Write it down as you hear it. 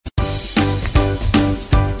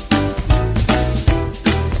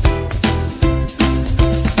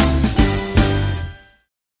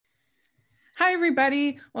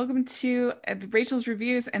everybody. Welcome to Rachel's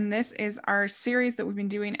Reviews. And this is our series that we've been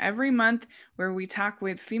doing every month where we talk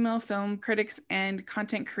with female film critics and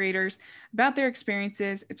content creators about their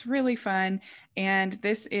experiences. It's really fun. And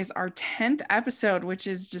this is our 10th episode, which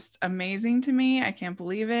is just amazing to me. I can't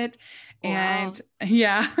believe it. Wow. And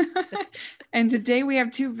yeah. And today we have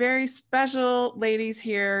two very special ladies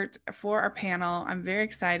here for our panel. I'm very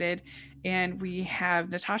excited. And we have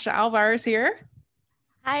Natasha Alvarez here.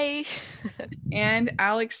 Hi. And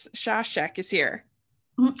Alex Shashek is here.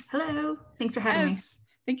 Hello. Thanks for having me.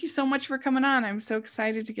 Thank you so much for coming on. I'm so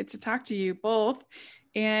excited to get to talk to you both.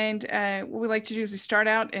 And what we like to do is we start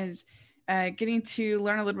out as getting to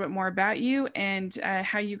learn a little bit more about you and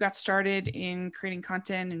how you got started in creating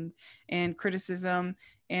content and criticism.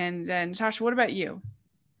 And Natasha, what about you?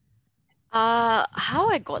 How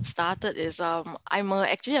I got started is I'm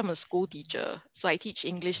a school teacher, so I teach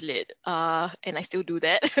English Lit, and I still do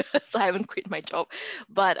that, so I haven't quit my job.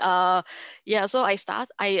 But yeah, so I started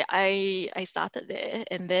there,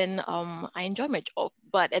 and then I enjoyed my job,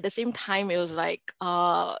 but at the same time it was like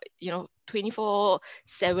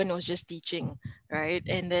 24/7 was just teaching, right?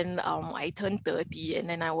 And then I turned 30, and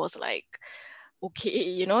then I was like,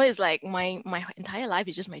 okay, it's like my entire life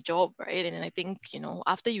is just my job, right? And then I think,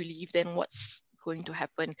 after you leave, then what's going to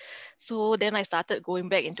happen? So then I started going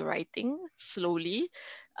back into writing slowly.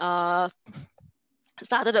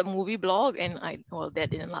 Started a movie blog, and that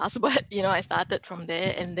didn't last, but I started from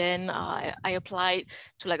there, and then I applied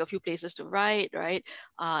to like a few places to write, right?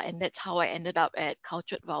 And that's how I ended up at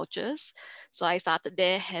Cultured Vouchers. So I started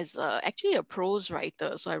there as actually a prose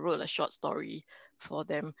writer, so I wrote a short story for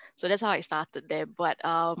them. So that's how I started there. But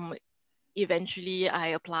eventually I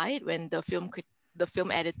applied when the film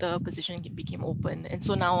editor position became open, and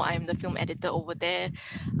so now I'm the film editor over there.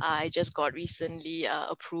 I just got recently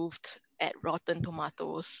approved at Rotten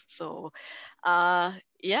Tomatoes. So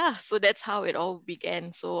yeah, so that's how it all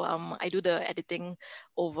began. So I do the editing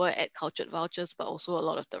over at Cultured Vouchers, but also a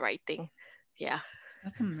lot of the writing. Yeah.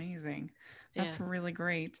 That's amazing. That's Yeah. really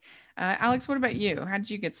great. Alex, what about you? How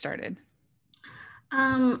did you get started?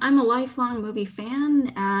 I'm a lifelong movie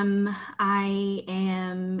fan. I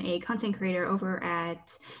am a content creator over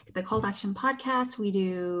at the Call to Action podcast. We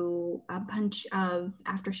do a bunch of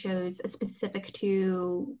after shows specific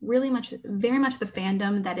to very much the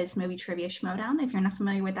fandom that is movie trivia Schmoedown. If you're not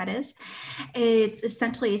familiar with what that is, it's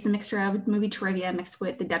a mixture of movie trivia mixed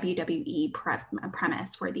with the WWE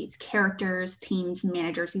premise, where these characters, teams,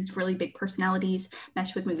 managers, these really big personalities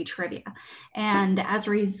mesh with movie trivia. And as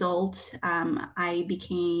a result, I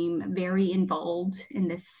became very involved in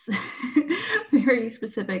this very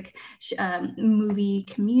specific movie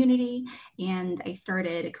community, and I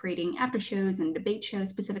started creating after shows and debate shows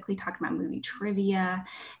specifically talking about movie trivia.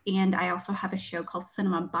 And I also have a show called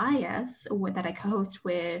Cinema Bias that I co-host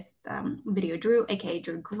with Video Drew, aka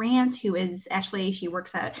Drew Grant, who is actually, she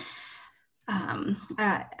works at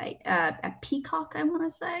Peacock, I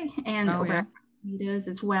want to say, and over at videos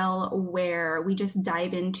as well, where we just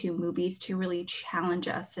dive into movies to really challenge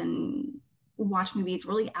us and watch movies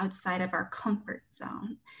really outside of our comfort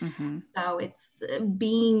zone. Mm-hmm. So it's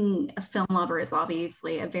being a film lover is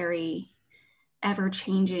obviously a very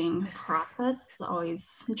ever-changing process, always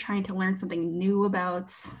trying to learn something new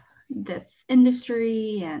about this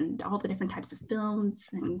industry and all the different types of films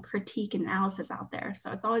and critique and analysis out there.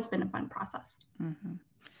 So it's always been a fun process. Mm-hmm.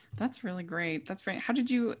 That's really great. That's right. How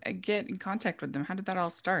did you get in contact with them? How did that all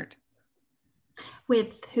start?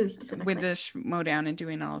 With who specifically? With the Schmoedown and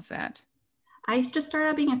doing all of that. I just started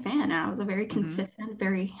out being a fan, and I was a very consistent,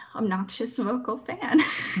 very obnoxious vocal fan.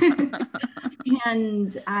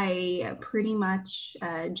 And I pretty much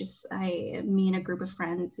me and a group of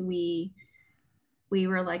friends, we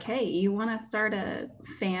were like, hey, you want to start a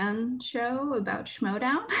fan show about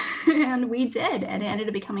Schmoedown? And we did, and it ended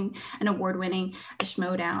up becoming an award-winning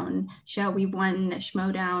Schmoedown show. We've won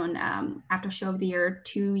Schmoedown After Show of the Year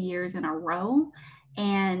 2 years in a row.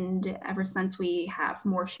 And ever since, we have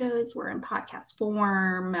more shows. We're in podcast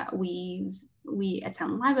form. We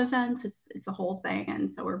attend live events. It's a whole thing. And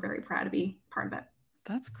so we're very proud to be part of it.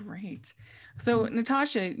 That's great. So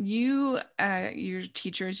Natasha, you're a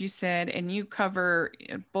teacher, as you said, and you cover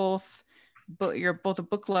you're both a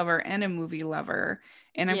book lover and a movie lover.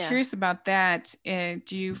 And I'm curious about that.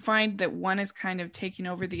 Do you find that one is kind of taking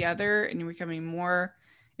over the other and you're becoming more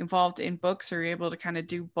involved in books, or are you able to kind of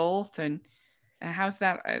do both? And how's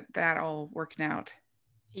that all working out?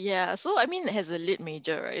 Yeah, so I mean, as a lit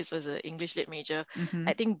major, right? So as an English lit major, Mm-hmm.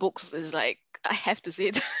 I think books is like, I have to say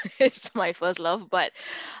it, it's my first love. But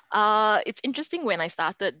it's interesting when I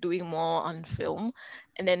started doing more on film,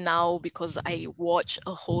 and then now because I watch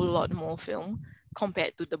a whole lot more film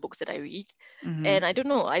compared to the books that I read. Mm-hmm. And I don't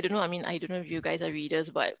know. I mean, I don't know if you guys are readers,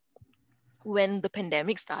 but when the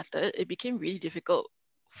pandemic started, it became really difficult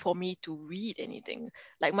for me to read anything.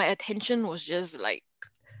 Like my attention was just like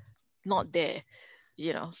not there,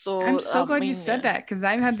 you know. I'm So so I glad you mean, said that because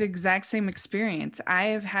I've had the exact same experience. I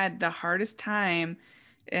have had the hardest time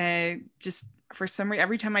just for some reason.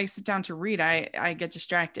 Every time I sit down to read, I get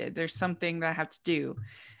distracted. There's something that I have to do.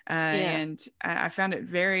 yeah, And I found it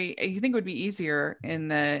very, you think it would be easier in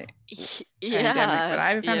the pandemic, but yeah,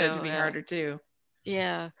 I you found it to know, be yeah, harder too.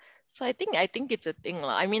 yeah. So I think it's a thing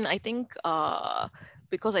lah. I mean, I think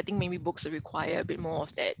because I think maybe books require a bit more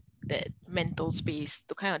of that mental space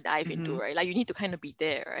to kind of dive into, Mm-hmm. right? Like you need to kind of be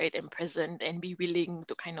there, right, and present and be willing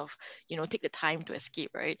to kind of, take the time to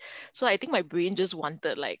escape, right? So I think my brain just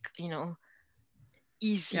wanted like, Yeah.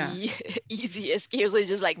 easy easy escape. So it's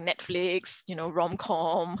just like Netflix,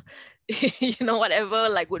 rom-com, whatever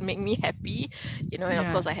like would make me happy, and of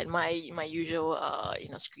Yeah. course I had my usual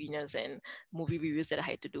screeners and movie reviews that I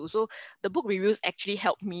had to do. So the book reviews actually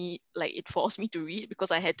helped me, like it forced me to read because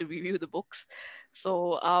I had to review the books.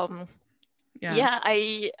 So Yeah. yeah,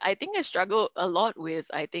 I think I struggle a lot with,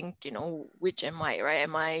 I think, which am I, right?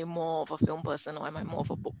 Am I more of a film person or am I more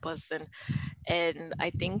of a book person? And I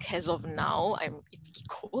think as of now, it's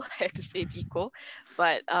equal. I have to say it's equal.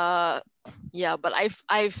 But yeah, but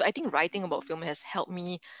I think writing about film has helped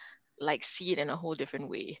me like see it in a whole different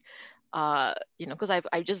way. Because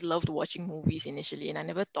I've just loved watching movies initially, and I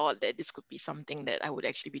never thought that this could be something that I would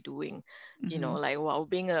actually be doing. Mm-hmm. Like wow,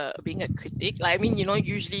 being a critic. Like I mean,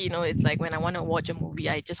 usually, it's like when I want to watch a movie,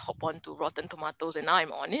 I just hop on to Rotten Tomatoes, and now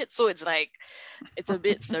I'm on it. So it's like it's a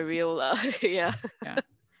bit surreal. Yeah. Yeah.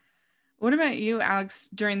 What about you, Alex,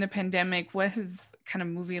 during the pandemic? What has kind of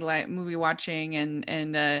movie watching and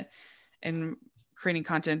creating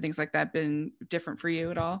content and things like that been different for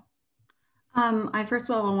you at all? I first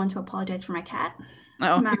of all want to apologize for my cat.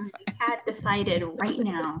 Oh, My cat decided right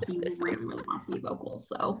now he really, really wants to be vocal,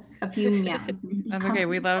 so a few meows may be that's okay. coming.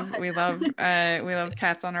 We love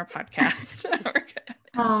cats on our podcast.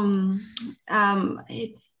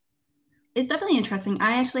 It's definitely interesting.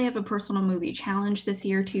 I actually have a personal movie challenge this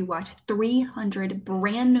year to watch 300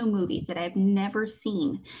 brand new movies that I've never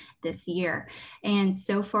seen this year, and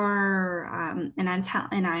so far, I'm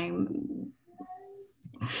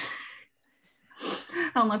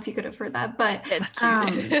I don't know if you could have heard that, but That's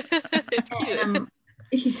cute. It's cute.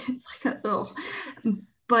 It's like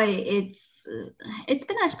but it's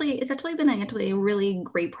actually been a really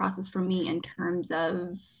great process for me in terms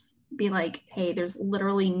of be like, hey, there's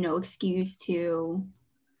literally no excuse to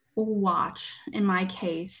watch, in my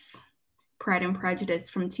case, Pride and Prejudice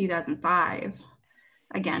from 2005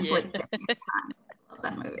 again for Yeah. the 50th time. I love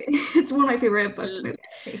that movie. It's one of my favorite books movie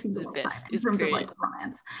adaptations It's of all best. time in It's terms of great. like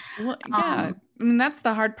romance. Well, yeah. I mean, that's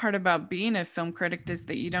the hard part about being a film critic is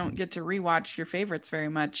that you don't get to rewatch your favorites very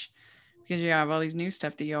much because you have all these new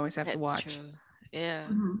stuff that you always have to watch. True. Yeah,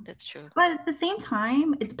 that's true. But at the same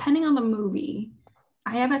time, it's depending on the movie.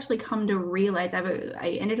 I have actually come to realize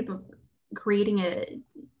I ended up creating a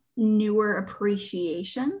newer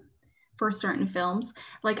appreciation for certain films.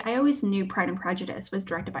 Like I always knew Pride and Prejudice was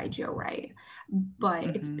directed by Joe Wright, but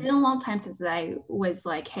it's been a long time since I was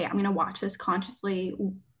like, hey, I'm gonna watch this consciously,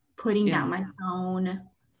 putting down my phone,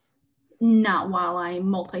 not while I'm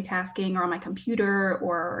multitasking or on my computer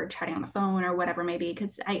or chatting on the phone or whatever maybe,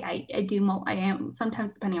 because I am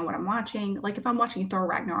sometimes, depending on what I'm watching, like if I'm watching Thor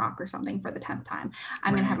Ragnarok or something for the 10th time,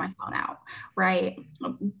 I'm gonna have my phone out, right?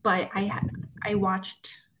 But I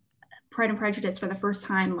watched Pride and Prejudice for the first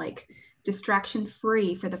time, like distraction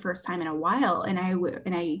free for the first time in a while, and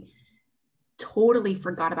I totally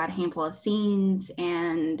forgot about a handful of scenes.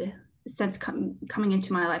 And since coming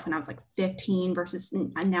into my life when I was like 15 versus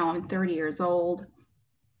now I'm 30 years old,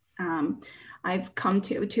 I've come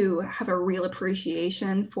to have a real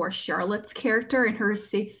appreciation for Charlotte's character and her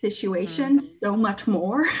situation so much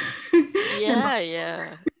more.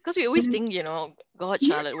 Yeah. Because we always think, God,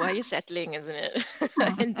 Charlotte, why are you settling, isn't it?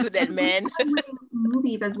 Into that man.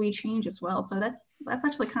 Movies as we change as well. So that's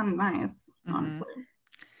actually kind of nice, honestly.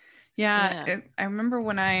 Yeah. I remember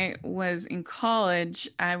when I was in college,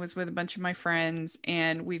 I was with a bunch of my friends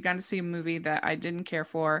and we'd gone to see a movie that I didn't care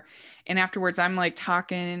for. And afterwards I'm like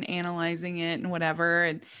talking and analyzing it and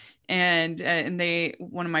whatever. And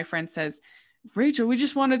one of my friends says, Rachel, we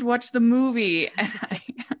just wanted to watch the movie.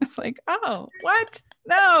 And It's like, oh, what?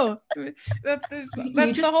 No, that's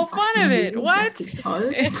the whole fun of it. What?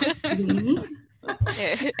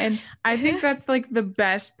 And I think that's like the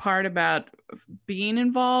best part about being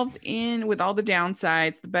involved with all the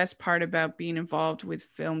downsides. The best part about being involved with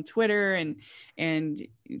film Twitter and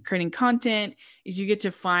creating content is you get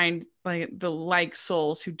to find like the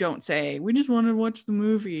souls who don't say we just want to watch the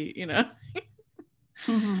movie,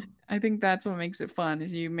 Mm-hmm. I think that's what makes it fun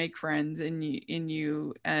is you make friends and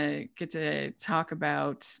you get to talk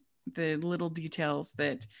about the little details,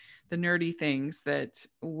 that the nerdy things that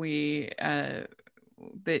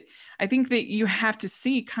that I think that you have to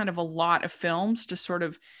see kind of a lot of films to sort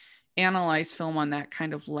of analyze film on that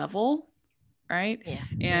kind of level, right? Yeah.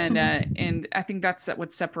 And I think that's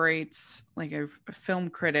what separates like a film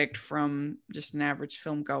critic from just an average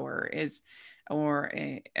film goer or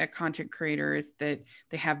a content creator, is that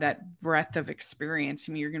they have that breadth of experience.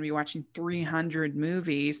 I mean, you're going to be watching 300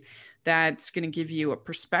 movies. That's going to give you a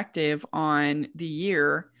perspective on the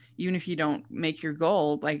year, even if you don't make your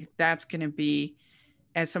goal. Like that's going to be,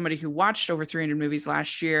 as somebody who watched over 300 movies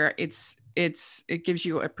last year, it gives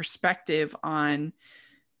you a perspective on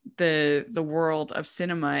the world of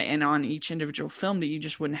cinema and on each individual film that you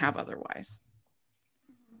just wouldn't have otherwise.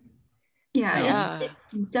 Yeah,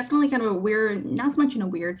 it's definitely kind of a weird, not so much in a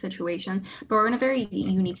weird situation, but we're in a very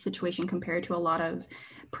unique situation compared to a lot of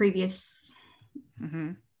previous,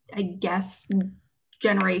 I guess,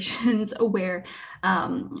 generations where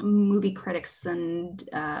movie critics and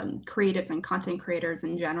creatives and content creators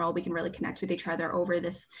in general, we can really connect with each other over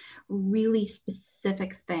this really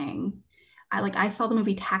specific thing. I saw the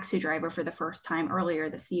movie Taxi Driver for the first time earlier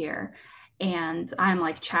this year, and I'm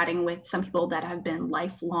like chatting with some people that have been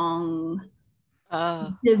lifelong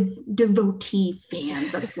devotee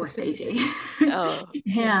fans of Scorsese.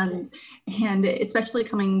 And especially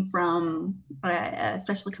coming from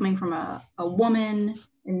a woman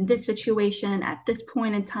in this situation at this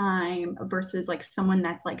point in time versus like someone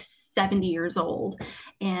that's like 70 years old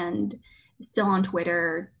and still on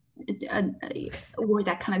Twitter, or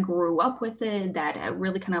that kind of grew up with it, that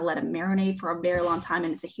really kind of let it marinate for a very long time,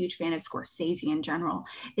 and is a huge fan of Scorsese in general.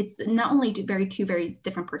 It's not only two very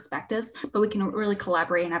different perspectives, but we can really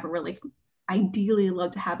collaborate and have a really, ideally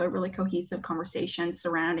love to have a really cohesive conversation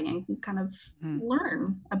surrounding and kind of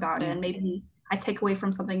learn about it. And maybe I take away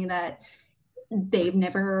from something that they've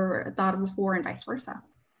never thought of before and vice versa.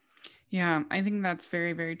 Yeah, I think that's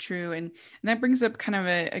very, very true. And that brings up kind of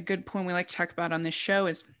a good point we like to talk about on this show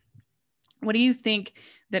is, what do you think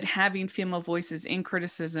that having female voices in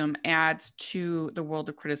criticism adds to the world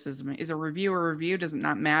of criticism? Is a review a review? Does it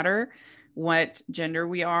not matter what gender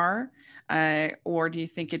we are? Or do you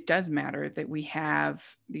think it does matter that we have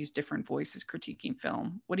these different voices critiquing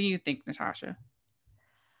film? What do you think, Natasha?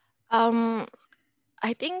 I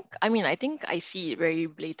think I see it very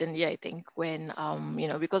blatantly, I think, when,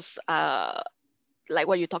 because like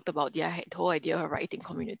what you talked about, the whole idea of a writing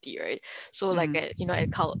community, right? So like, at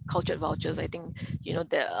Cultured Vultures, I think,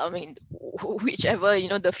 whichever,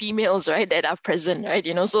 the females, right, that are present, right,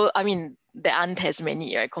 so, I mean, there aren't as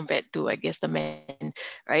many, right, compared to, I guess, the men,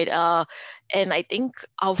 right? And I think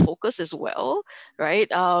our focus as well, right,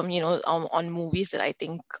 on movies that I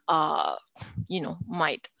think,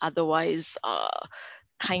 might otherwise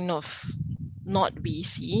kind of not be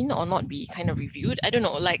seen or not be kind of reviewed. I don't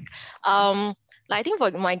know, I think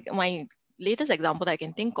for my latest example that I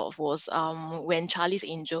can think of was when Charlie's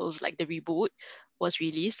Angels, like the reboot, was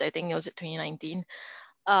released. I think it was in 2019.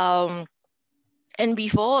 And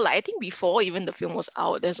before even the film was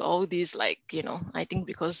out, there's all these I think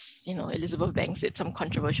because, Elizabeth Banks did some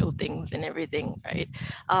controversial things and everything, right?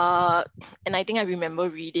 And I think I remember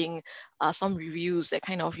reading some reviews that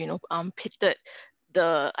kind of, pitted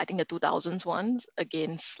the 2000s ones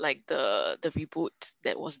against like the reboot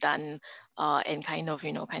that was done, and kind of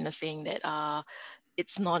saying that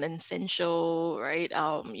it's not essential, right?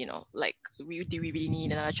 Do we really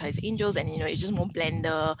need another Charlie's Angels? And it's just more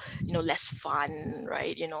blender, less fun,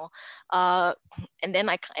 right? And then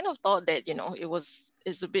I kind of thought that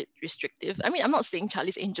it's a bit restrictive. I mean, I'm not saying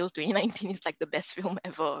Charlie's Angels 2019 is like the best film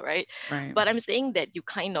ever, right? But I'm saying that you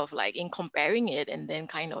kind of like, in comparing it and then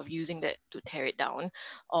kind of using that to tear it down,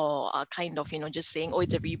 or kind of just saying, oh,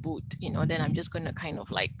 it's a reboot, then I'm just gonna kind of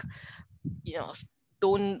like,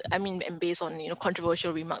 and based on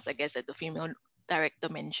controversial remarks, I guess, that the female director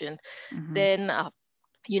mentioned, then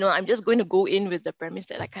I'm just going to go in with the premise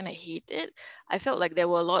that I kind of hate it. I felt like there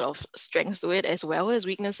were a lot of strengths to it as well as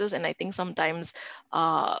weaknesses, and I think sometimes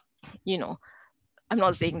I'm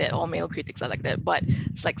not saying that all male critics are like that, but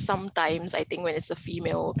it's like sometimes I think when it's a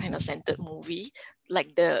female kind of centered movie,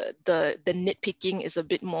 like the nitpicking is a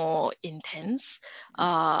bit more intense.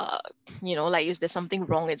 You know, like if there's something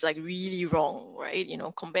wrong, it's like really wrong, right? You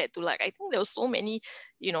know, compared to like, I think there were so many,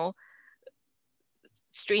 you know,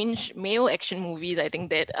 strange male action movies, I think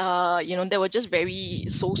that you know, they were just very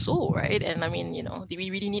so-so, right? And I mean, you know, did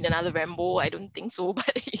we really need another Rambo? I don't think so,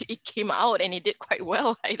 but it came out and it did quite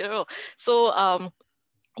well. I don't know. So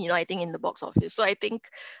you know, I think in the box office. So I think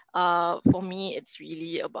for me, it's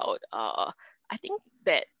really about I think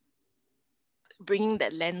that bringing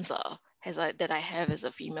that lens that I have as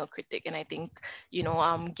a female critic. And I think, you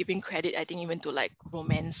know, giving credit, I think even to like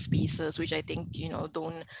romance spaces, which I think, you know,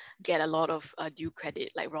 don't get a lot of due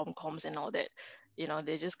credit, like rom-coms and all that. You know,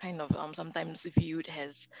 they're just kind of sometimes viewed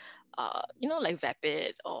as, you know, like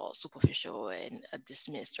vapid or superficial and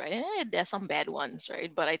dismissed, right? And there are some bad ones,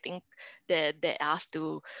 right? But I think that there are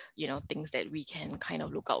still, you know, things that we can kind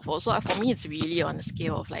of look out for. So for me, it's really on a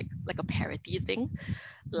scale of like a parity thing.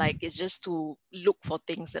 Like it's just to look for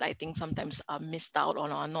things that I think sometimes are missed out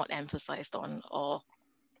on or not emphasized on, or,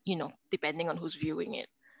 you know, depending on who's viewing it.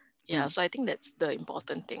 Yeah. So I think that's the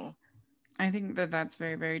important thing. I think that that's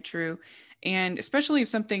very, very true. And especially if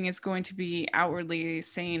something is going to be outwardly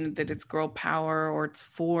saying that it's girl power or it's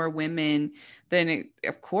for women, then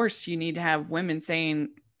of course you need to have women saying,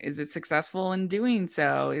 is it successful in doing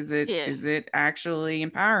so? Is it actually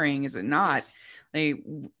empowering? Is it not? Yes. Like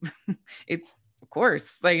it's, of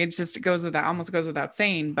course, like it just almost goes without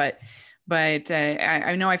saying, but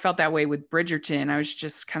I know I felt that way with Bridgerton. I was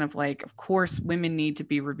just kind of like, of course, women need to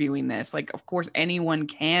be reviewing this. Like, of course, anyone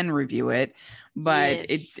can review it, but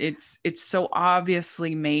yes. it's so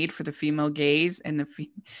obviously made for the female gaze and the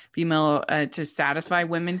female to satisfy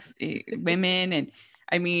women, and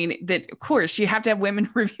I mean that. Of course, you have to have women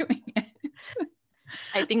reviewing it.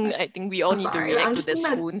 I think we all need to react to the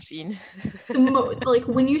spoon scene. Like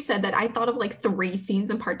when you said that, I thought of like 3 scenes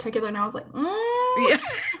in particular, and I was like, yeah.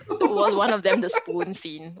 Was one of them the spoon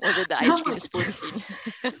scene? Was it the ice cream spoon scene?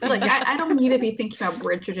 Like I don't need to be thinking about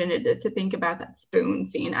Bridgerton to think about that spoon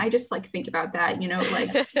scene. I just like think about that, you know,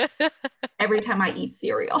 like every time I eat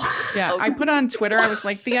cereal. Yeah, I put on Twitter, I was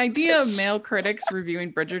like, the idea of male critics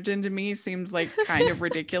reviewing Bridgerton to me seems like kind of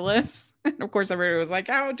ridiculous. And of course, everybody was like,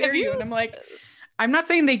 how dare you? And I'm like, I'm not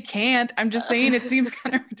saying they can't. I'm just saying it seems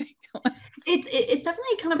kind of ridiculous. It's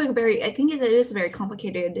definitely kind of I think it is a very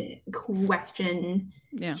complicated question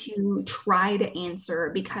to try to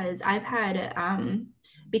answer, because I've had,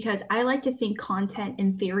 because I like to think content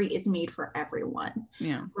in theory is made for everyone.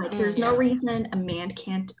 Yeah. Like there's no reason a man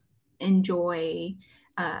can't enjoy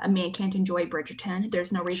Bridgerton.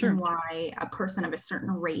 There's no reason why a person of a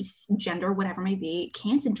certain race, gender, whatever it may be,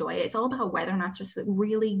 can't enjoy it. It's all about whether or not it's just a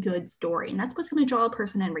really good story. And that's what's going to draw a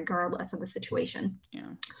person in regardless of the situation. Yeah.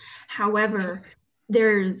 However,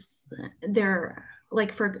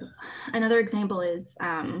 like for another example is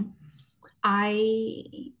I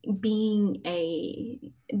being a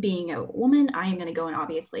woman, I am going to go in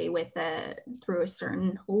obviously with through a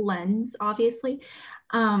certain lens, obviously.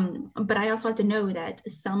 But I also have to know that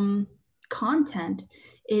some content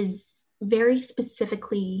is very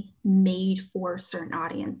specifically made for certain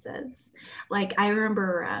audiences. Like I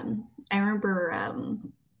remember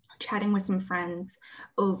chatting with some friends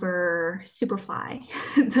over Superfly,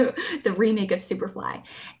 the remake of Superfly,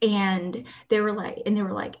 and they were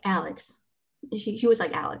like, Alex, she was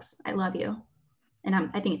like, Alex, I love you. And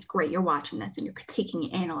I think it's great you're watching this and you're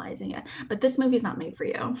critiquing and analyzing it, but this movie is not made for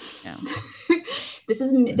you. Yeah. This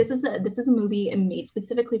is a movie made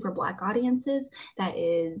specifically for Black audiences. That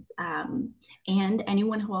is, and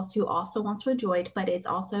anyone who also wants to enjoy it. But it's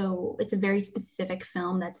a very specific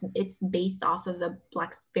film it's based off of a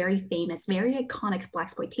very famous, very iconic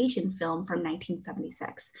blaxploitation film from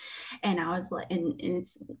 1976. And I was like, and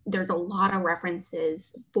there's a lot of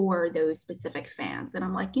references for those specific fans. And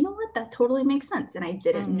I'm like, you know what? That totally makes sense. And I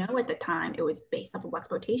didn't know at the time it was based off a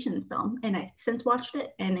blaxploitation film. And I since watched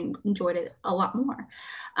it and enjoyed it a lot more.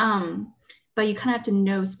 But you kind of have to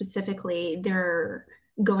know specifically they're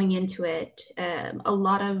going into it. A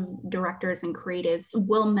lot of directors and creatives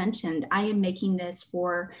will mention, I am making this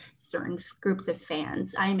for certain groups of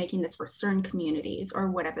fans. I am making this for certain communities,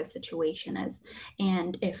 or whatever the situation is.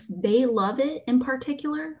 And if they love it in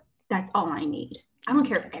particular, that's all I need. I don't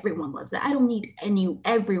care if everyone loves it. I don't need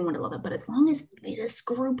everyone to love it, but as long as this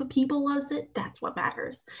group of people loves it, that's what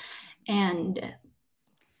matters. And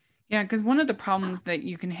yeah, because one of the problems that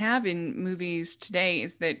you can have in movies today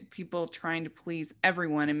is that people trying to please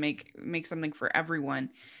everyone and make something for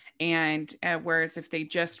everyone. And whereas if they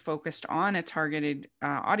just focused on a targeted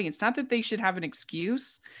audience, not that they should have an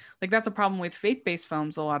excuse, like that's a problem with faith-based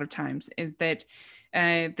films a lot of times, is that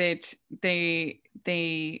that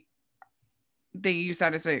they use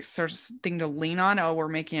that as a sort of thing to lean on. Oh, we're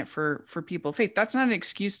making it for people of faith. That's not an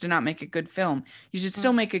excuse to not make a good film. You should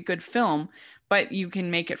still make a good film, but you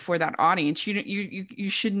can make it for that audience. You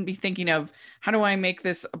shouldn't be thinking of, how do I make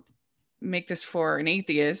this for an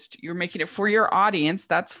atheist? You're making it for your audience.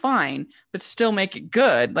 That's fine, but still make it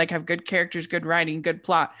good. Like have good characters, good writing, good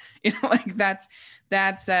plot. Like that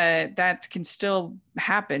can still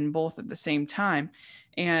happen both at the same time.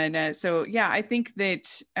 And so, yeah, I think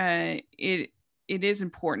that it is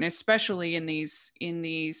important, especially in these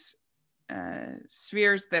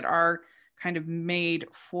spheres that are kind of made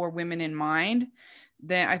for women in mind,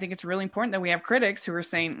 that I think it's really important that we have critics who are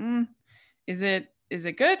saying, is it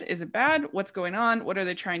good? Is it bad? What's going on? What are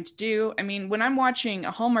they trying to do? I mean, when I'm watching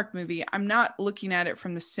a Hallmark movie, I'm not looking at it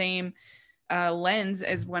from the same lens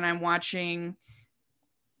as when I'm watching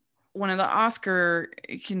one of the Oscar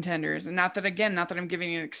contenders. And not that I'm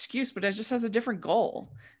giving an excuse, but it just has a different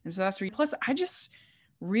goal. And so that's plus I just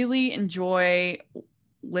really enjoy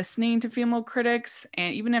listening to female critics.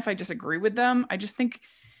 And even if I disagree with them, I just think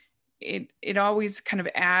it always kind of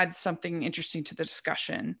adds something interesting to the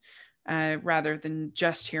discussion, rather than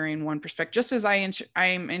just hearing one perspective. Just as I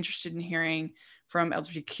am interested in hearing from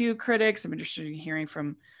LGBTQ critics, I'm interested in hearing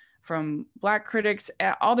from Black critics,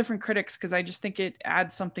 all different critics, because I just think it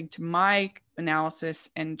adds something to my analysis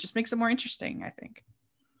and just makes it more interesting, I think.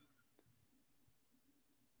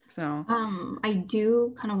 So I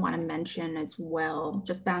do kind of want to mention as well,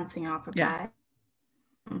 just bouncing off of that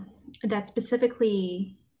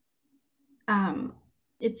specifically, I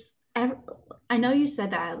know you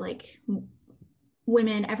said that like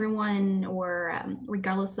women, everyone, or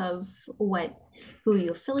regardless of who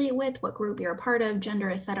you affiliate with, what group you're a part of,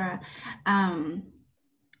 gender, etc.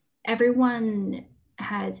 Everyone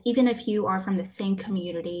has, even if you are from the same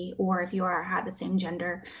community or if you have the same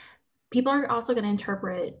gender, people are also going to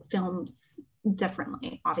interpret films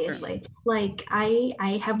differently, obviously. Sure. Like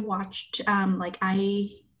I have watched, I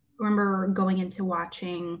remember going into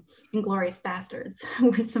watching Inglourious Basterds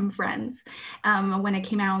with some friends when it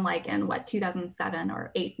came out in 2007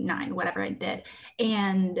 or 8, 9, whatever I did.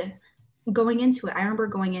 And going into it, I remember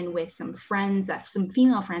going in with some friends, some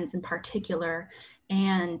female friends in particular,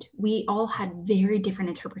 and we all had very different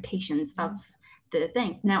interpretations of the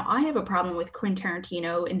things. Now, I have a problem with Quentin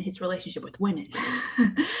Tarantino and his relationship with women.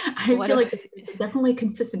 I feel like it's definitely a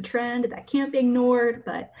consistent trend that can't be ignored,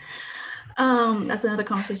 but that's another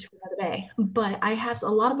conversation for another day. But I have a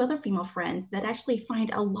lot of other female friends that actually find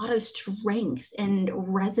a lot of strength and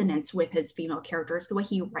resonance with his female characters, the way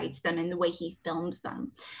he writes them and the way he films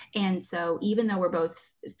them. And so even though we're both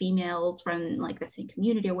females from the same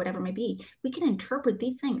community or whatever it may be, we can interpret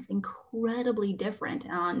these things incredibly different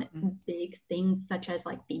on big things such as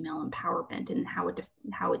female empowerment and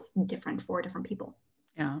how it's different for different people.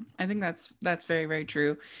 Yeah, I think that's very, very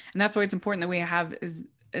true. And that's why it's important that we have as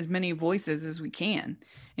many voices as we can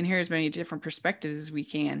and hear as many different perspectives as we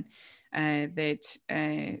can,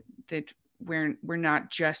 that we're not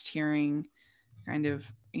just hearing kind of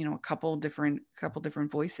a couple different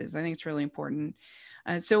voices. I think it's really important.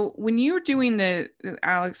 So when you're doing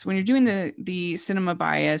Alex, when you're doing the Cinema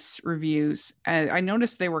Bias reviews, I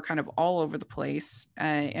noticed they were kind of all over the place,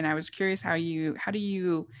 and I was curious how do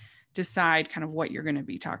you decide kind of what you're going to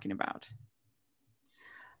be talking about?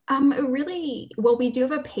 We do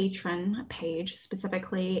have a patron page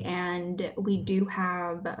specifically, and we do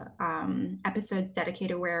have episodes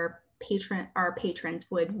dedicated where our patrons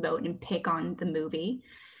would vote and pick on the movie.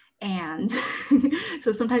 And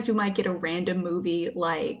so sometimes we might get a random movie,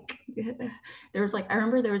 I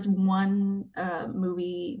remember there was one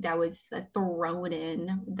movie that was thrown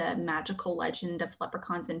in, The Magical Legend of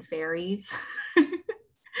Leprechauns and Fairies.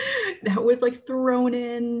 That was thrown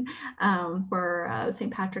in for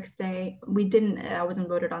St. Patrick's Day. I wasn't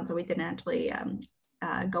voted on, so we didn't actually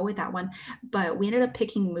go with that one. But we ended up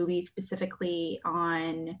picking movies specifically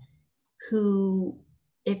on who,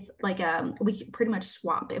 if we pretty much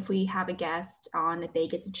swap. If we have a guest on, if they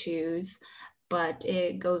get to choose, but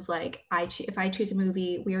it goes if I choose a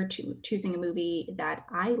movie, we are choosing a movie that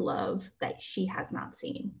I love that she has not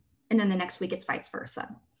seen. And then the next week it's vice versa.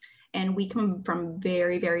 And we come from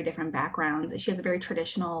very, very different backgrounds. She has a very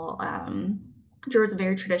traditional, Drew a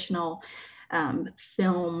very traditional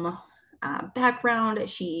film background.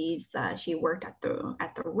 She worked at the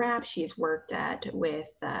Wrap. She's worked with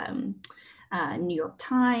New York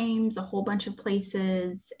Times, a whole bunch of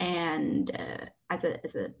places. And as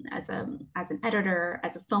an editor,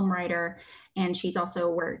 as a film writer, and she's also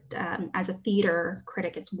worked as a theater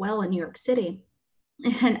critic as well in New York City.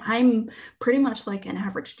 And I'm pretty much like an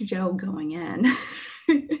average Joe going in.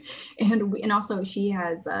 And also she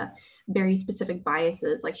has very specific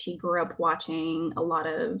biases. Like she grew up watching a lot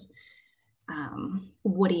of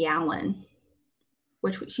Woody Allen,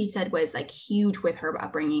 which she said was like huge with her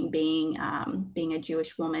upbringing, being a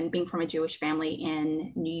Jewish woman, being from a Jewish family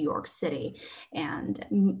in New York City, and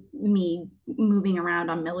me moving around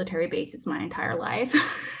on military bases my entire life.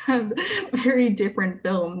 Very different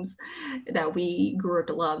films that we grew up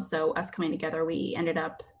to love. So us coming together, we ended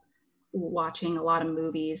up watching a lot of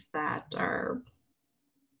movies that are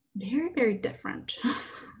very, very different.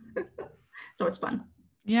 So it's fun.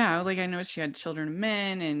 Yeah, like I noticed she had Children of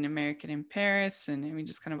Men and American in Paris, and I mean,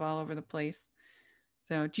 just kind of all over the place.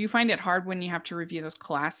 So do you find it hard when you have to review those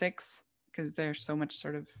classics because there's so much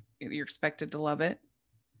sort of, you're expected to love it?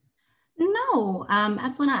 No,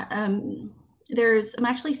 absolutely not. I'm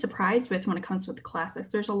actually surprised with when it comes with the classics.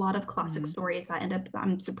 There's a lot of classic stories that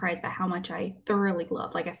I'm surprised by how much I thoroughly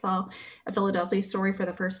love. Like I saw A Philadelphia Story for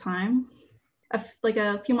the first time like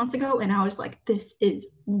a few months ago, and I was like, this is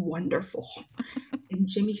wonderful. And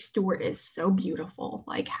Jimmy Stewart is so beautiful.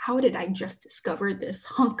 Like, how did I just discover this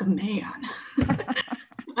hunk of man?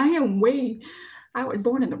 I was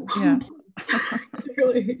born in the wrong place.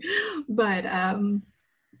 Really. But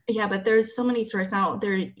yeah, but there's so many stories now.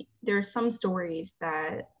 There are some stories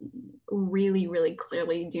that really, really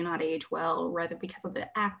clearly do not age well, rather because of the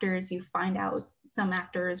actors. You find out some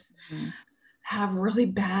actors have really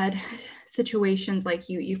bad situations. Like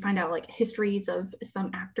you find out like histories of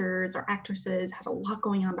some actors or actresses had a lot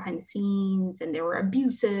going on behind the scenes and they were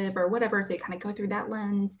abusive or whatever. So you kind of go through that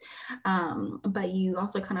lens. But you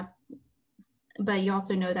also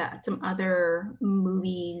know that some other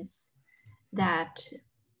movies that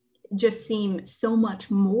just seem so much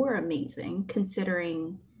more amazing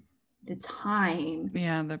considering the time,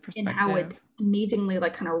 the perspective, and how it amazingly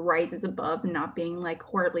like kind of rises above not being like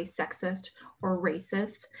horribly sexist or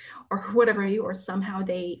racist or whatever, or somehow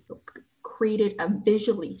they created a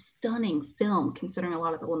visually stunning film considering a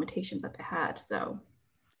lot of the limitations that they had. So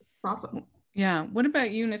it's awesome. Yeah. What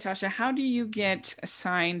about you, Natasha? How do you get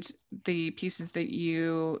assigned the pieces that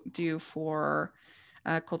you do for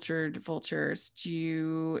Cultured Vultures? Do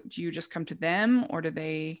you just come to them, or do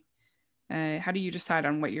they? How do you decide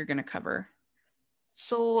on what you're going to cover?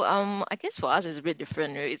 So I guess for us it's a bit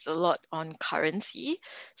different. Right? It's a lot on currency.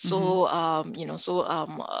 So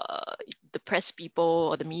the press people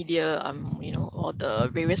or the media, or the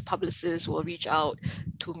various publicists will reach out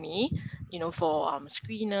to me, for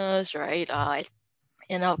screeners, right?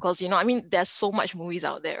 And of course, there's so much movies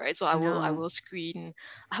out there, right? So I will screen,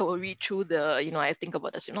 I will read through I think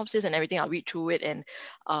about the synopsis and everything. I'll read through it and,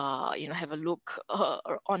 have a look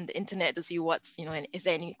on the internet to see what's, and is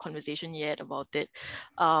there any conversation yet about it?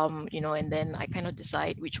 And then I kind of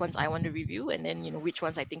decide which ones I want to review and then, which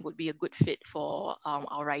ones I think would be a good fit for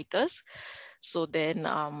our writers. So then,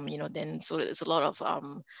 so there's a lot of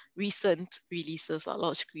recent releases, a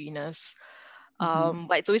lot of screeners.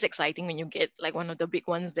 But it's always exciting when you get like one of the big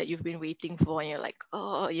ones that you've been waiting for and you're like,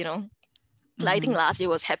 oh, I think last year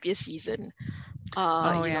was Happiest Season. So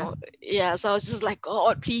I was just like,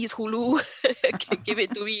 oh, please, Hulu, give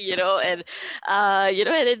it to me, and and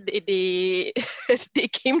then they they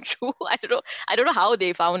came through. I don't know how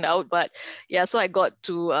they found out, but yeah, so I got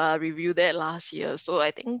to review that last year. So I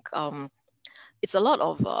think it's a lot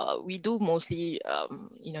of we do mostly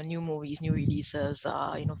new movies, new releases,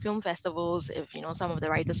 film festivals, if some of the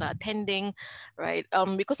writers are attending, right?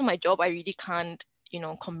 Because of my job I really can't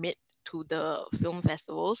commit to the film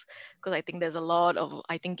festivals because I think there's a lot of,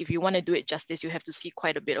 I think if you want to do it justice you have to see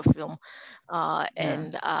quite a bit of film,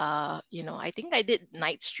 and I think I did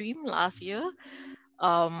Nightstream last year,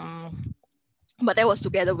 but that was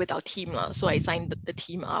together with our team. So I signed the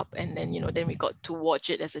team up and then, then we got to watch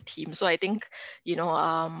it as a team. So I think,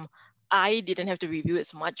 I didn't have to review it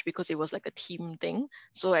so much because it was like a team thing.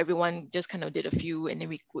 So everyone just kind of did a few and then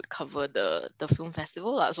we would cover the film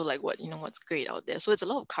festival. So like what's great out there. So it's a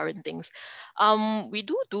lot of current things. We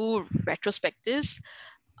do retrospectives,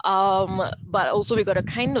 but also we got to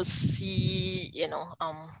kind of see,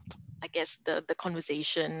 I guess the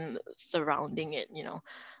conversation surrounding it,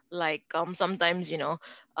 like sometimes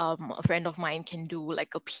a friend of mine can do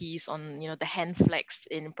like a piece on the hand flags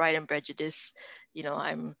in Pride and Prejudice.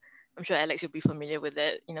 I'm I'm sure Alex, you'll be familiar with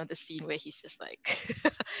that, the scene where he's just like,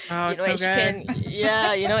 Oh, it's so and she good.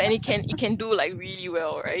 and he can do like really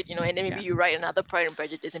well, right? And then maybe you write another Pride and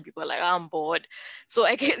Prejudice and people are like, oh, I'm bored. So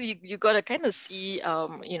I guess you got to kind of see,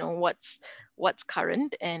 what's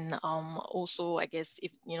current. And also, I guess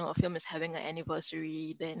if, a film is having an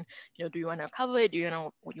anniversary, then, do you want to cover it? Do you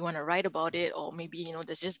want to write about it? Or maybe,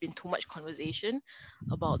 there's just been too much conversation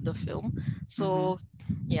about the film. So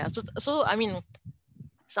yeah, so I mean,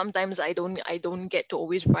 sometimes I don't get to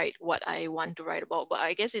always write what I want to write about, but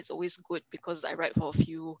I guess it's always good because I write for a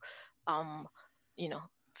few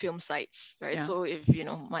film sites, right? Yeah. So if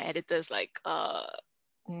my editor's like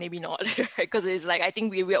maybe not, because it's like, I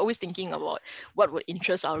think we're always thinking about what would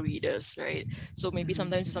interest our readers, right? So maybe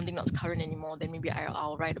sometimes something not current anymore, then maybe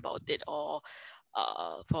I'll write about it, or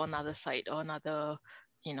for another site or another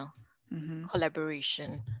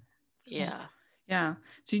collaboration. Yeah. Yeah.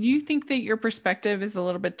 So do you think that your perspective is a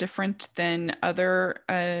little bit different than other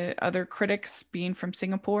critics being from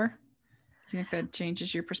Singapore? Do you think that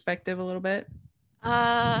changes your perspective a little bit?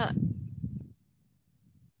 I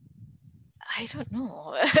don't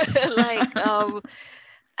know. Like,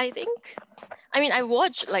 I think, I mean, I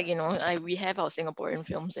watch, like, we have our Singaporean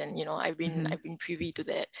films, and I've been privy to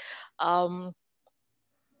that.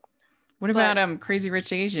 What about Crazy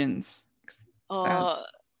Rich Asians?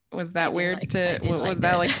 Was that weird what was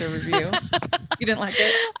that like to review? You didn't like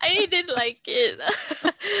it? I didn't like it.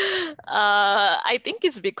 I think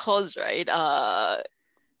it's because, right,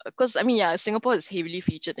 because I mean, yeah, Singapore is heavily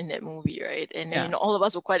featured in that movie, right? And then all of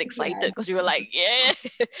us were quite excited because we were like, yeah,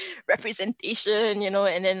 representation,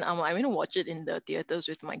 and then I went to watch it in the theaters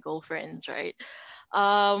with my girlfriends, right?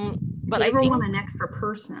 But I think want an extra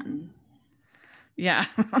person. Yeah.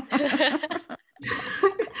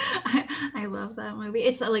 I love that movie.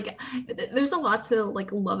 It's like there's a lot to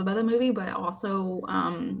like love about the movie, but also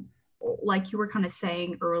like you were kind of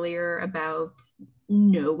saying earlier about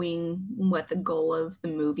knowing what the goal of the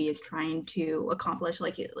movie is trying to accomplish.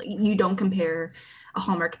 Like you don't compare a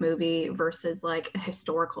Hallmark movie versus like a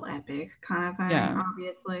historical epic kind of thing,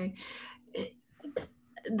 obviously.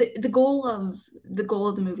 The goal of the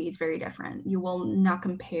movie is very different. You will not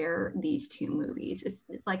compare these two movies. It's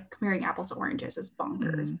like comparing apples to oranges. It's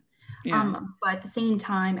bonkers. But at the same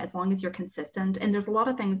time, as long as you're consistent, and there's a lot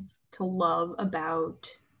of things to love about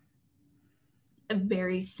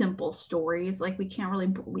very simple stories. Like we can't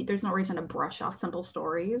really there's no reason to brush off simple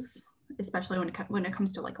stories, especially when it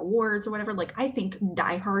comes to like awards or whatever. Like I think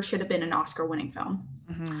Die Hard should have been an Oscar-winning film.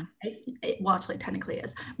 Well, actually, technically it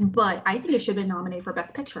is, but I think it should have been nominated for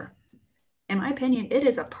Best Picture. In my opinion, it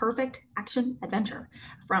is a perfect action adventure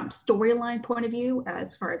from storyline point of view,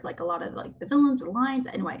 as far as like a lot of like the villains, the lines.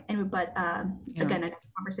 Anyway, but again, a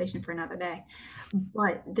conversation for another day.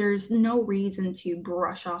 But there's no reason to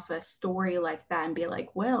brush off a story like that and be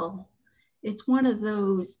like, well, it's one of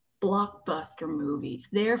those blockbuster movies,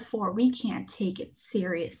 therefore we can't take it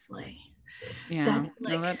seriously. Yeah,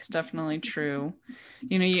 that's definitely true.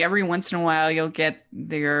 Every once in a while you'll get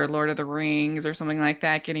your Lord of the Rings or something like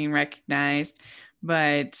that getting recognized,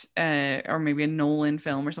 but or maybe a Nolan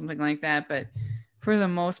film or something like that. But for the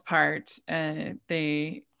most part,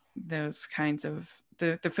 those kinds of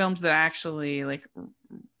the films that actually like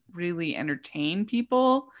really entertain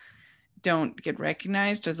people don't get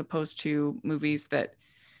recognized, as opposed to movies that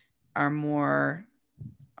are more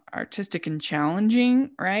artistic and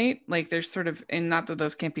challenging, right? Like there's sort of, and not that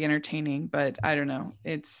those can't be entertaining, but I don't know,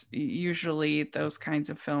 it's usually those kinds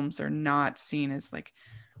of films are not seen as like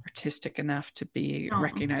artistic enough to be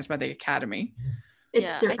recognized by the Academy.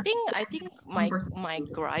 Yeah, I think my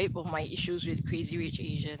gripe or my issues with Crazy Rich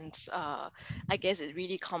Asians, I guess it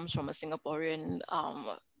really comes from a Singaporean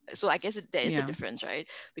so I guess there is a difference, right?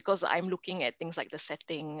 Because I'm looking at things like the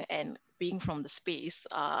setting and being from the space,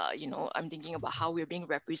 I'm thinking about how we're being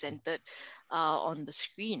represented on the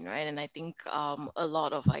screen, right? And I think a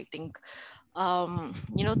lot of, things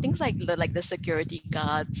like the security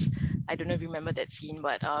guards. I don't know if you remember that scene,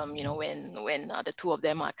 but when the two of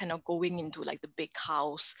them are kind of going into like the big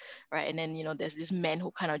house, right? And then there's this man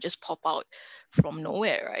who kind of just pop out from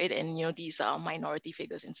nowhere, right? And these are minority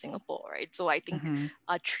figures in Singapore, right? So I think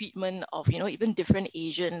treatment of even different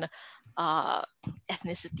Asian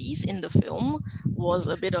ethnicities in the film was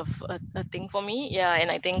a bit of a thing for me. Yeah,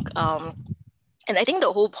 and I think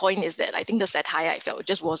the whole point is that I think the satire, I felt,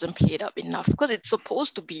 just wasn't played up enough, because it's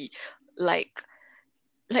supposed to be like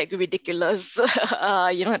ridiculous,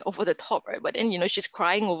 and over the top, right? But then, she's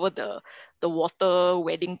crying over the water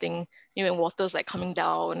wedding thing, when water's like coming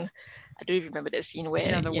down. I don't even remember that scene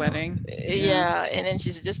where the wedding. And then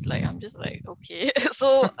she's just like, I'm just like, okay.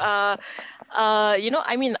 So I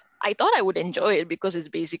mean, I thought I would enjoy it because it's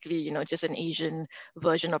basically, you know, just an Asian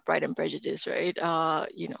version of Pride and Prejudice, right?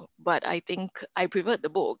 You know, but I think I preferred the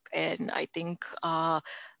book, and I think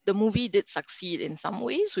the movie did succeed in some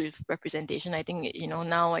ways with representation. I think, you know,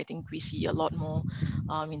 now I think we see a lot more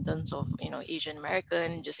in terms of, you know, Asian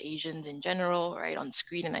American, just Asians in general, right, on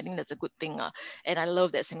screen. And I think that's a good thing. And I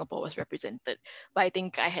love that Singapore was represented. But I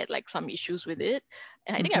think I had like some issues with it.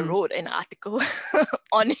 And I think I wrote an article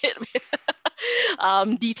on it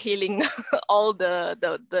detailing all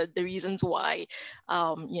the reasons why,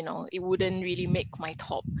 you know, it wouldn't really make my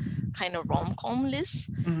top kind of rom-com list.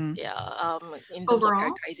 Yeah, in terms of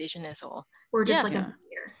characterization as well. Or just like a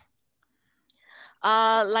year.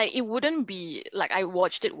 Like it wouldn't be like I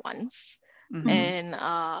watched it once, and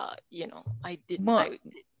you know, I did. Well,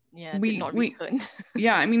 did not return.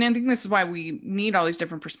 Yeah, I mean, I think this is why we need all these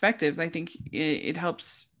different perspectives. I think it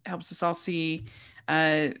helps us all see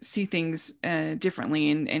things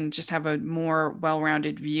differently and just have a more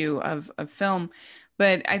well-rounded view of film.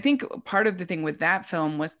 But I think part of the thing with that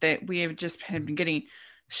film was that we have just been getting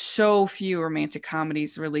so few romantic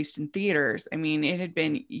comedies released in theaters. I mean, it had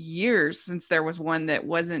been years since there was one that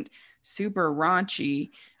wasn't super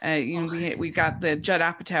raunchy. You know, we got the Judd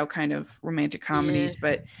Apatow kind of romantic comedies,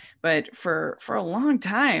 but for a long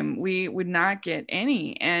time we would not get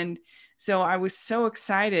any. And so I was so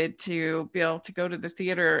excited to be able to go to the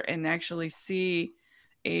theater and actually see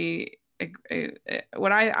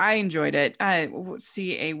what I enjoyed it,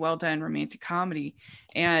 see a well done romantic comedy.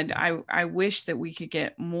 And I wish that we could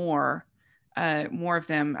get more of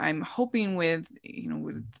them. I'm hoping with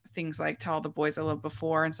things like To All the Boys I Loved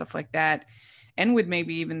Before and stuff like that, and with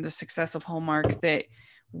maybe even the success of Hallmark, that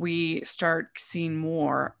we start seeing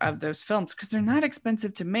more of those films, because they're not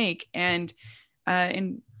expensive to make, and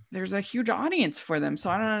there's a huge audience for them.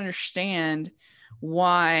 So I don't understand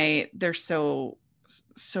why they're so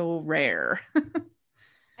rare.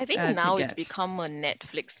 I think now it's become a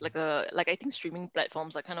Netflix, like I think streaming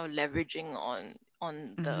platforms are kind of leveraging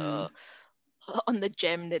on the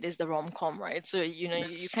gem that is the rom-com, right? So, you know,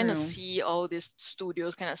 you kind of see all these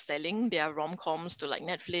studios kind of selling their rom-coms to like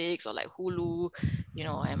Netflix or like Hulu, you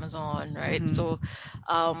know, Amazon, right? So,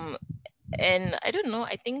 and I don't know,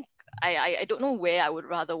 I think I don't know where I would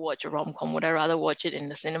rather watch a rom-com. Would I rather watch it in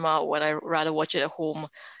the cinema, or would I rather watch it at home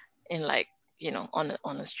in like, you know, on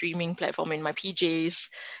a streaming platform in my PJs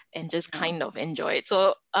and just kind of enjoy it?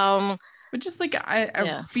 So, but just like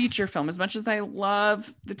a feature film, as much as I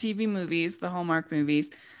love the TV movies, the Hallmark movies,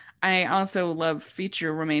 I also love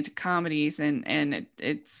feature romantic comedies, and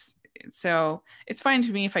it's fine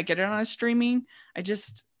to me if I get it on a streaming. I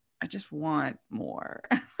just want more.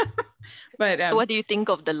 But so what do you think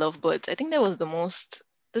of The Lovebirds? I think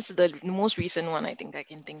this is the most recent one I think I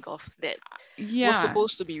can think of that was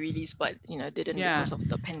supposed to be released, but, you know, didn't because of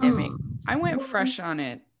the pandemic. I went fresh on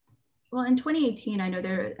it. Well, in 2018, I know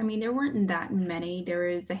there weren't that many. There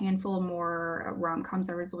is a handful of more rom-coms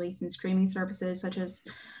that was released in streaming services, such as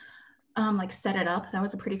like Set It Up. That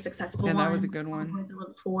was a pretty successful one. Yeah, that was a good one.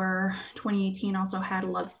 For 2018 also had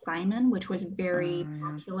Love, Simon, which was very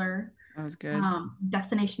popular. That was good.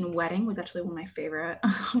 Destination Wedding was actually one of my favorite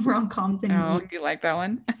rom-coms. You like that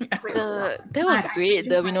one? That was great.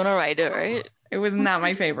 The Winona Ryder, right? It was not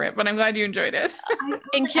my favorite, but I'm glad you enjoyed it.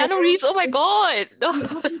 And Keanu Reeves, oh my God.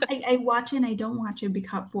 I watch it, and I don't watch it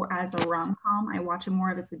as a rom-com. I watch it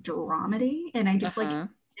more as a dramedy. And I just and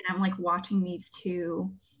I'm like watching these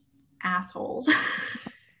two assholes.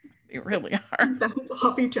 They really are. Bounce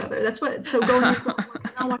off each other. That's what, so going into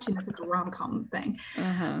I'm not watching this as a rom-com thing.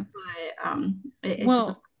 But it's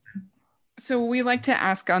just so we like to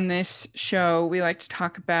ask on this show, we like to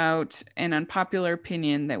talk about an unpopular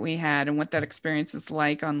opinion that we had and what that experience is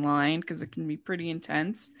like online, because it can be pretty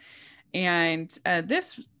intense. And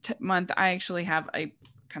this month, I actually have a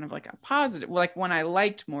kind of like a positive, like one I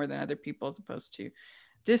liked more than other people as opposed to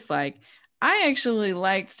dislike. I actually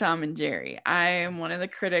liked Tom and Jerry. I am one of the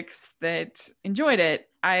critics that enjoyed it.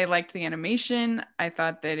 I liked the animation. I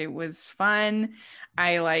thought that it was fun.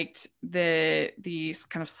 I liked the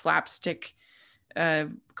kind of slapstick,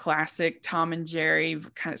 classic Tom and Jerry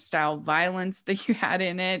kind of style violence that you had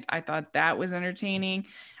in it. I thought that was entertaining.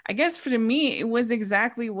 I guess for me, it was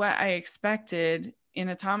exactly what I expected in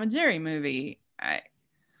a Tom and Jerry movie. I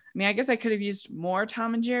mean, I guess I could have used more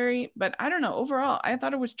Tom and Jerry, but I don't know. Overall, I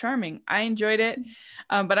thought it was charming. I enjoyed it,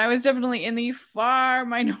 but I was definitely in the far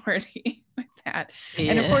minority with that.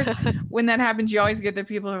 Yeah. And of course, when that happens, you always get the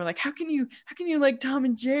people who are like, "How can you like Tom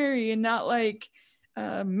and Jerry and not like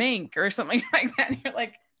Mank or something like that?" And you're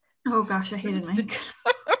like, "Oh gosh, I hated Mank."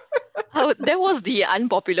 Well, that was the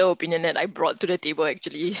unpopular opinion that I brought to the table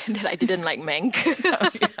actually, that I didn't like Mank. Oh,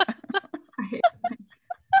 yeah.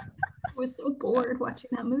 I was so bored watching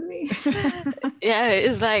that movie. Yeah,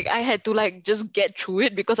 it's like I had to like just get through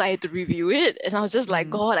it because I had to review it, and I was just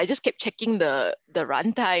like, God, I just kept checking the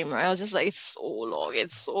runtime. Right? I was just like, it's so long.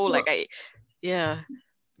 It's so like yeah.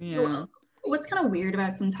 Well, what's kind of weird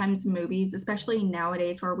about sometimes movies, especially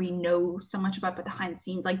nowadays where we know so much about the behind the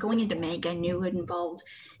scenes, like going into Mank, I knew it involved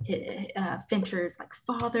Fincher's like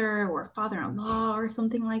father or father-in-law or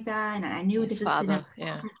something like that, and I knew this has been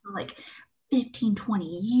for like 15, 20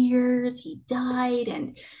 years. He died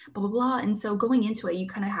and blah, blah, blah. And so going into it, you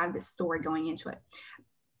kind of have this story going into it.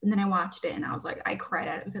 And then I watched it and I was like, I cried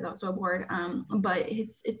at it because I was so bored. But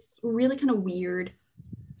it's really kind of weird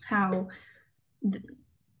how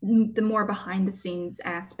the more behind the scenes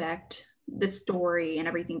aspect, the story and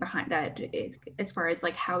everything behind that, as far as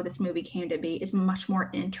like how this movie came to be, is much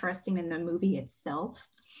more interesting than the movie itself.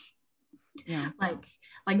 Yeah.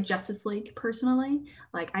 Like Justice League, personally,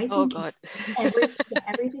 like I think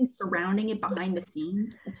everything surrounding it behind the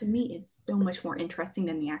scenes, to me, is so much more interesting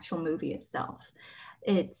than the actual movie itself.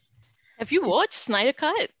 Have you watched Snyder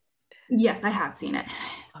Cut? Yes, I have seen it.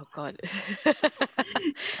 Oh God.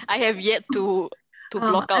 I have yet to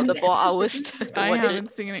block out the 4 hours to watch it. I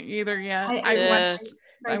haven't seen it either yet.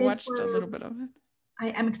 I watched a little bit of it.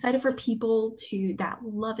 I'm excited for people that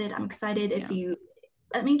love it. I'm excited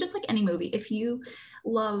I mean, just like any movie, if you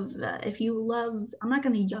love, I'm not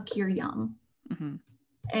going to yuck your yum,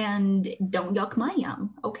 and don't yuck my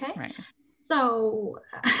yum. Okay. Right. So,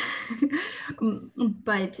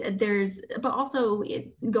 but also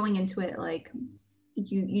going into it, like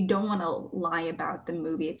you don't want to lie about the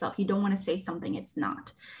movie itself. You don't want to say something it's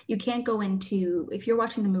not. You can't go into, if you're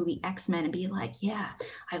watching the movie X-Men and be like, yeah,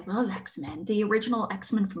 I love X-Men. The original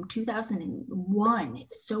X-Men from 2001.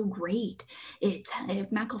 It's so great. It's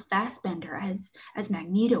Michael Fassbender as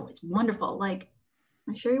Magneto. It's wonderful. Like,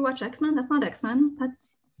 I'm sure you watch X-Men. That's not X-Men.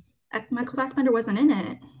 Michael Fassbender wasn't in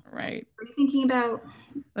it. Right. Are you thinking about?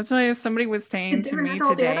 That's why somebody was saying to me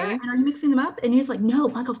today. And are you mixing them up? And you're just like, no,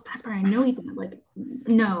 Michael Fassbender, I know he's in it. Like,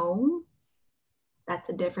 no, that's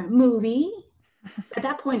a different movie. At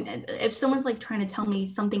that point, if someone's like trying to tell me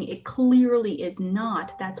something it clearly is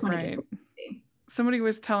not, that's when it gets. Somebody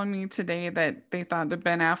was telling me today that they thought that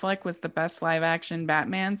Ben Affleck was the best live action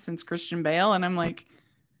Batman since Christian Bale. And I'm like,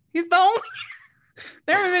 he's the only,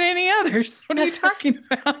 there haven't been any others. What are you talking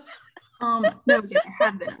about? No, there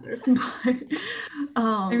have been others, but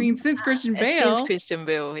I mean, since Christian Bale. Since Christian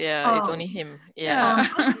Bale, it's only him. Yeah.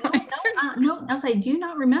 No, I was like, do you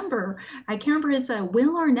not remember? I can't remember his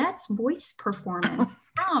Will Arnett's voice performance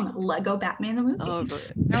from Lego Batman the movie. Oh,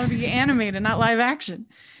 but that would be animated, not live action.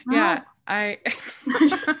 Yeah, I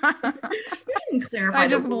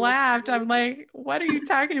just laughed. I'm like, what are you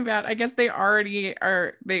talking about? I guess they already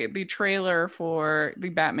are. The trailer for the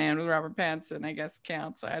Batman with Robert Pattinson, I guess,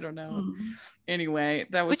 counts. I don't know. Anyway,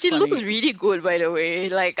 that was which funny. It looks really good, by the way.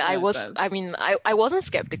 Like I wasn't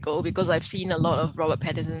skeptical because I've seen a lot of Robert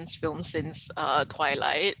Pattinson's films since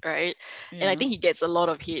Twilight, right? And I think he gets a lot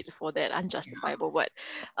of hate for that, unjustifiable. But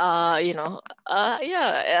and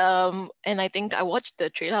I think I watched the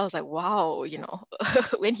trailer. I was like, wow,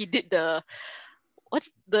 when he did what's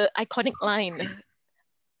the iconic line?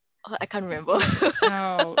 I can't remember.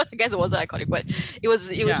 Oh. I guess it wasn't iconic, but it was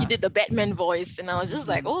he did the Batman voice, and I was just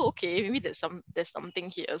like, oh, okay, maybe there's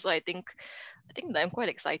something here. So I think that I'm quite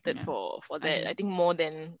excited for that. I think more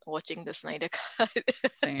than watching the Snyder Cut.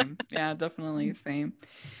 Same. Yeah, definitely same.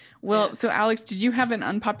 Well, so Alex, did you have an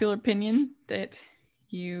unpopular opinion that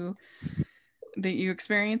you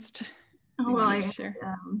experienced? Oh, well,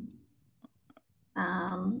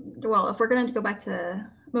 well, if we're going to go back to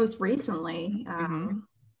most recently,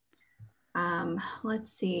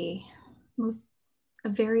 let's see, a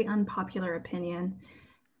very unpopular opinion.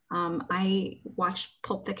 I watched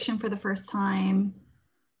Pulp Fiction for the first time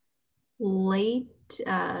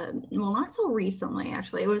not so recently,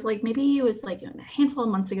 actually. It was like a handful of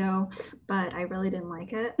months ago, but I really didn't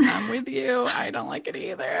like it. I'm with you. I don't like it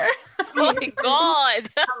either. Oh my God.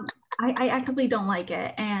 I actively don't like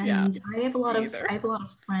it, and I have a lot of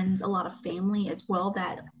friends, a lot of family as well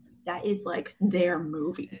that is like their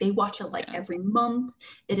movie. They watch it like every month.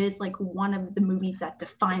 It is like one of the movies that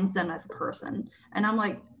defines them as a person, and I'm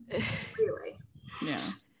like, really? Yeah.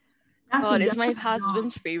 God, it's my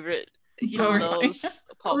husband's favorite. He loves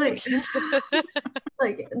Pulp Fiction.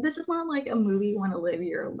 Like, this is not like a movie you want to live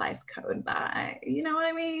your life code by. You know what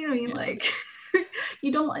I mean? I mean, like.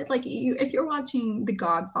 You don't like you if you're watching The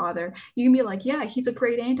Godfather, you can be like, yeah, he's a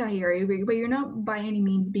great anti-hero, but you're not by any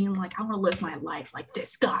means being like, I want to live my life like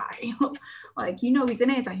this guy. Like, he's an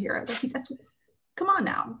anti-hero. Like, come on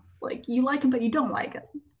now. Like, you like him, but you don't like him.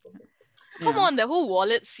 Come on, the whole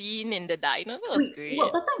wallet scene in the diner, that was great.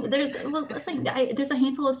 Well, there's a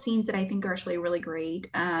handful of scenes that I think are actually really great.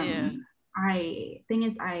 I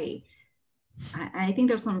think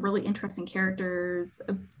there's some really interesting characters,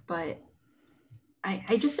 but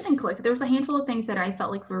I just didn't click. There was a handful of things that I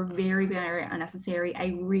felt like were very, very unnecessary.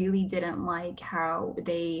 I really didn't like how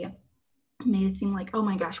they made it seem like, oh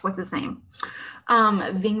my gosh, what's his name?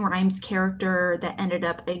 Ving Rhames' character that ended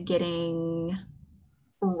up getting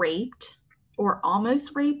raped or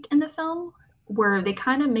almost raped in the film, where they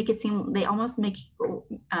kind of make it seem, they almost make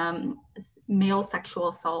male sexual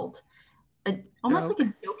assault almost like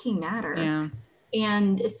a joking matter. Yeah.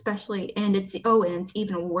 And especially, and it's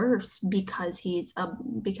even worse because he's a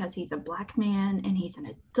Black man and he's an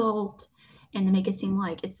adult, and they make it seem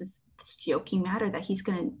like it's this joking matter that he's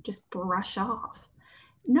gonna just brush off.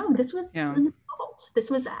 No, this was an assault.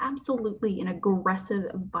 This was absolutely an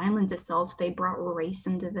aggressive, violent assault. They brought race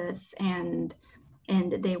into this, and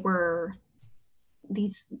they were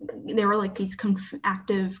like these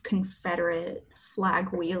active Confederate flag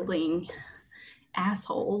wielding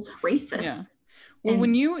assholes, racists. Yeah. Well,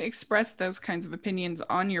 when you express those kinds of opinions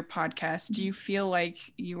on your podcast, do you feel like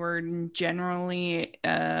you are generally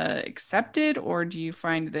accepted, or do you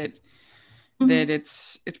find that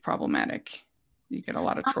it's problematic? You get a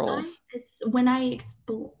lot of trolls.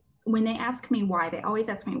 When they ask me why, they always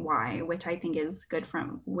ask me why, which I think is good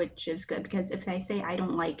because if I say I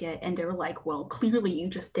don't like it and they're like, well, clearly you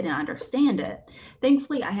just didn't understand it.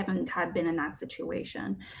 Thankfully, I haven't been in that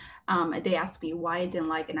situation. They asked me why I didn't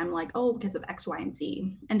like it, and I'm like, oh, because of X, Y, and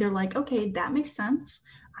Z. And they're like, okay, that makes sense.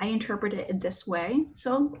 I interpret it this way.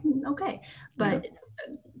 So, okay. But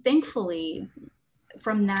thankfully,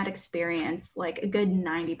 from that experience, like a good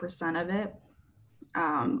 90% of it,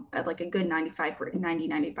 like a good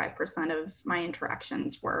 95% of my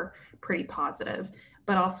interactions were pretty positive.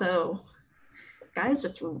 But also, guys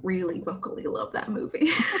just really vocally love that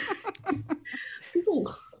movie.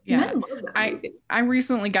 People, I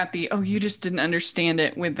recently got you just didn't understand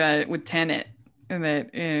it with Tenet, and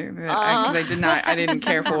because I didn't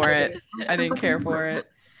care for it. I didn't care for it.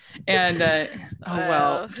 And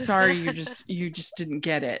sorry, you just didn't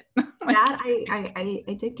get it. That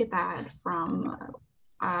I did get that from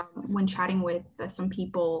when chatting with some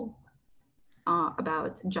people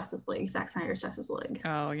about Justice League, Zack Snyder's Justice League.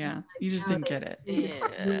 Oh yeah, you just didn't get it.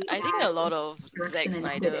 Yeah, I think a lot of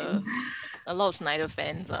Snyder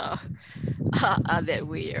fans are that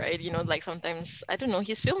way, right? Like sometimes, I don't know,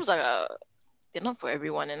 his films they're not for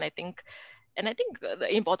everyone, and I think the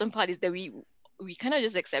important part is that we kind of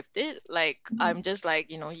just accept it. Like, I'm just like,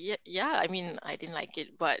 yeah, I mean, I didn't like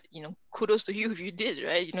it, but kudos to you if you did,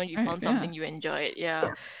 right? You found something you enjoyed.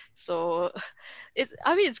 Yeah. So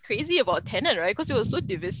it's crazy about Tenet, right? Because it was so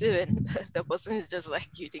divisive, and the person is just like,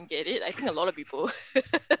 you didn't get it. I think a lot of people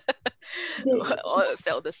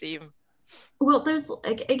felt the same. Well, there's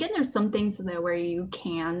some things there where you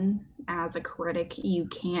can, as a critic, you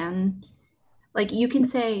can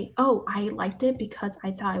say, oh, I liked it because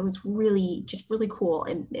I thought it was really cool,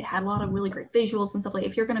 and it had a lot of really great visuals and stuff. Like,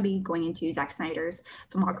 if you're going to be going into Zack Snyder's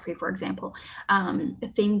filmography, for example,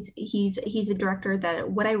 he's a director that,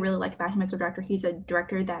 what I really like about him as a director, he's a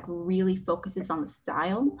director that really focuses on the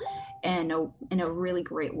style in a really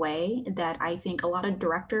great way that I think a lot of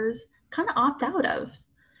directors kind of opt out of.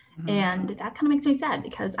 And that kind of makes me sad,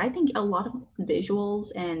 because I think a lot of his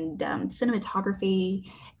visuals and cinematography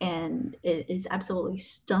is absolutely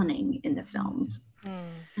stunning in the films.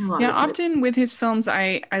 Often with his films,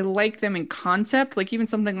 I like them in concept, like even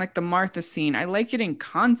something like the Martha scene. I like it in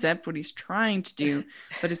concept, what he's trying to do,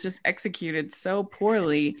 but it's just executed so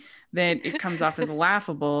poorly that it comes off as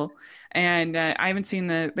laughable. And I haven't seen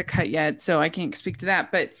the cut yet, so I can't speak to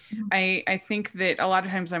that. But I think that a lot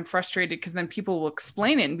of times I'm frustrated because then people will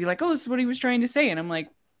explain it and be like, oh, this is what he was trying to say. And I'm like,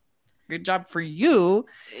 good job for you.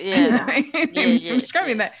 Yeah.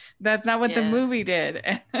 Describing that. That's not what the movie did.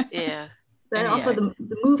 Yeah. But also the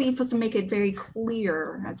movie is supposed to make it very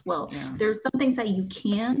clear as well. Yeah. There's some things that you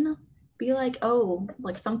can be like, oh,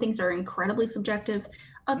 like some things are incredibly subjective.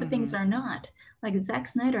 Other things are not. Like, Zack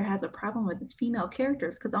Snyder has a problem with his female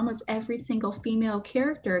characters, because almost every single female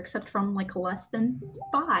character, except from like less than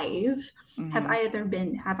 5, have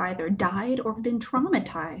either died or been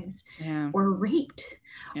traumatized or raped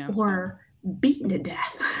or beaten to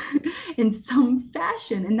death in some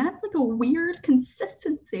fashion. And that's like a weird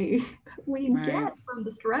consistency we get from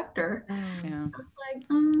this director. Yeah. I was like,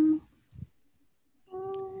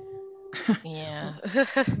 Yeah.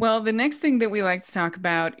 Well, the next thing that we like to talk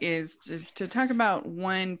about is to talk about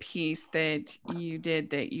one piece that you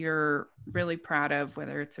did that you're really proud of,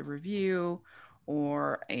 whether it's a review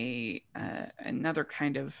or a another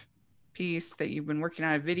kind of piece that you've been working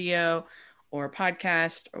on, a video or a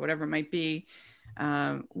podcast or whatever it might be.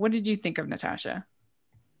 What did you think of, Natasha?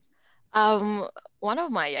 One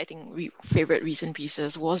of my, I think, favorite recent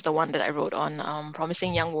pieces was the one that I wrote on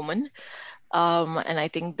Promising Young Woman. And I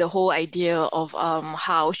think the whole idea of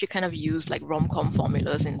how she kind of used like rom-com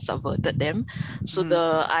formulas and subverted them. So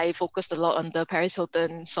I focused a lot on the Paris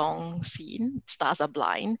Hilton song scene, Stars Are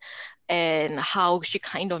Blind, and how she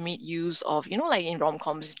kind of made use of, like in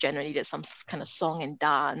rom-coms generally there's some kind of song and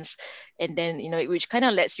dance, and then, which kind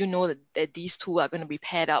of lets you know that these two are going to be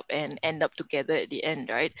paired up and end up together at the end,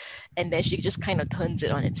 right? And then she just kind of turns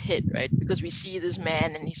it on its head, right? Because we see this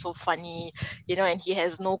man and he's so funny, and he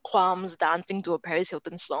has no qualms dancing to a Paris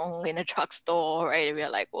Hilton song in a drugstore, right? And we're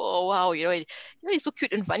like, oh wow, he's so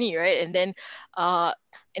cute and funny, right? And then at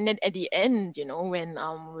the end,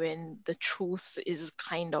 when the truth is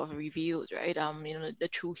kind of revealed, right?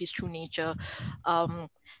 His true nature,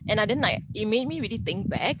 and I didn't like it made me really think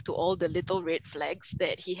back to all the little red flags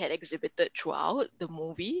that he had exhibited throughout the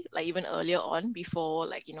movie, like even earlier on before,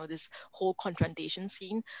 like, this whole confrontation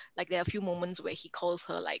scene. Like there are a few moments where he calls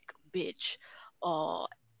her like bitch or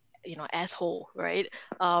asshole, right?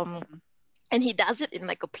 And he does it in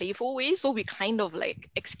like a playful way, so we kind of like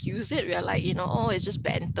excuse it. We're like, oh, it's just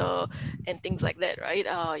banter and things like that, right?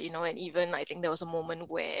 And even I think there was a moment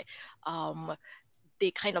where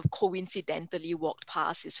they kind of coincidentally walked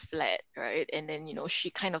past his flat, right? And then, she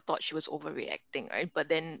kind of thought she was overreacting, right? But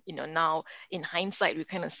then, now in hindsight, we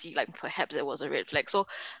kind of see like perhaps it was a red flag. So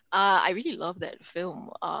I really love that film.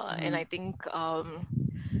 And I think,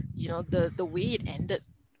 the way it ended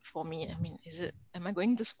for me, I mean, am I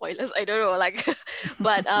going to spoilers? I don't know, like,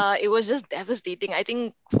 but it was just devastating. I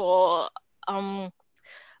think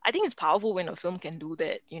I think it's powerful when a film can do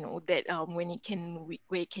that, when it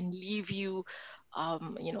can leave you,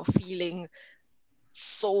 feeling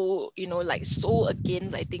so, like so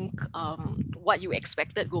against, I think, what you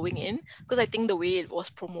expected going in. Because I think the way it was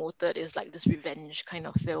promoted is like this revenge kind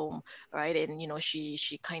of film, right? And,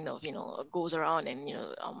 she kind of, goes around and,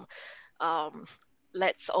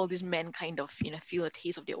 lets all these men kind of, feel a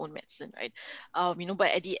taste of their own medicine, right?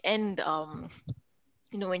 But at the end,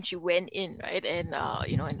 when she went in, right, and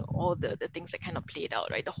and all the things that kind of played out,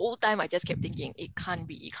 right, the whole time I just kept thinking, it can't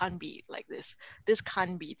be like this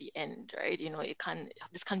can't be the end, right?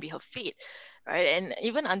 This can't be her fate, right? And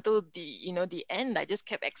even until the end, I just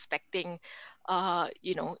kept expecting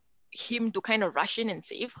him to kind of rush in and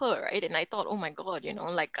save her, right? And I thought, oh my god,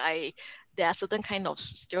 there are certain kind of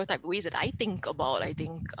stereotype ways that I think about, I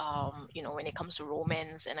think, when it comes to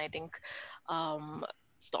romance, and I think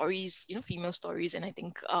stories, female stories, and I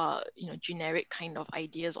think generic kind of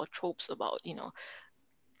ideas or tropes about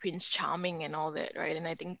Prince Charming and all that, right? And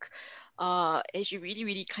I think as she really,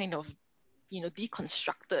 really kind of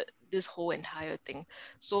deconstructed this whole entire thing.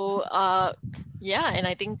 So yeah, and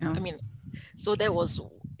I think, I mean, so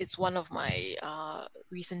it's one of my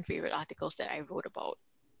recent favorite articles that I wrote about.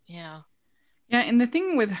 Yeah. Yeah, and the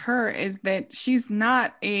thing with her is that she's an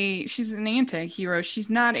anti-hero. She's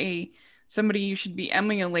not somebody you should be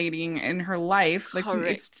emulating in her life. Like,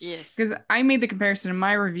 correct. Yes. Because I made the comparison in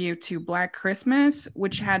my review to Black Christmas,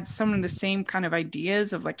 which had some of the same kind of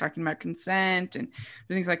ideas of like talking about consent and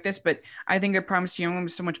things like this. But I think that Promising Young Woman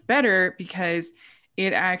was so much better because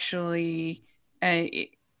it actually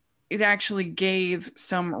it actually gave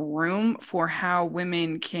some room for how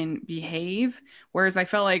women can behave. Whereas I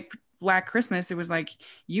felt like Black Christmas, it was like,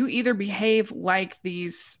 you either behave like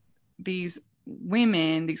these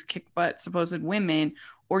women, these kick butt supposed women,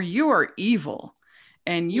 or you are evil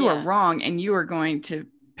and you are wrong and you are going to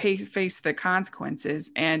face the consequences.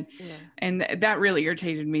 And that really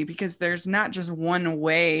irritated me, because there's not just one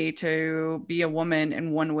way to be a woman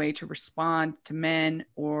and one way to respond to men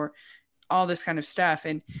or all this kind of stuff.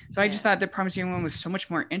 And so I just thought that Promising Young Woman was so much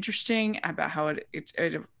more interesting about how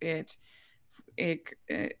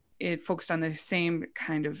it focused on the same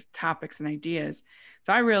kind of topics and ideas.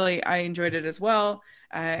 So I enjoyed it as well.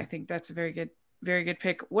 I think that's a very good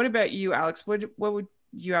pick. What about you, Alex? What would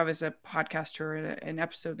you have as a podcast or an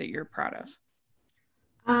episode that you're proud of?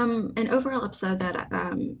 An overall episode that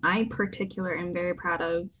I particular am very proud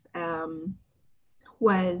of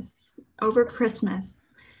was over Christmas.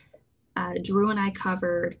 Drew and I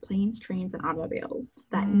covered Planes, Trains, and Automobiles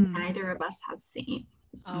that neither of us have seen.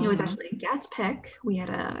 It was actually a guest pick. We had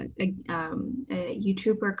a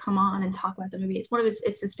YouTuber come on and talk about the movie.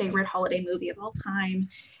 It's his favorite holiday movie of all time,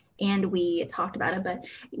 and we talked about it. But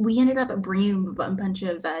we ended up bringing a bunch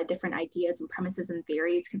of different ideas and premises and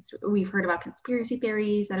theories. We've heard about conspiracy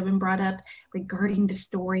theories that have been brought up regarding the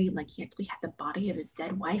story, like he actually had the body of his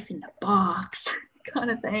dead wife in the box.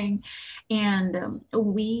 Kind of thing. And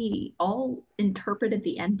we all interpreted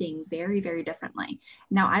the ending very, very differently.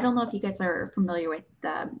 Now, I don't know if you guys are familiar with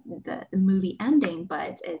the movie ending,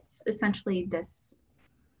 but it's essentially this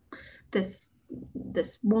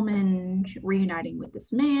woman reuniting with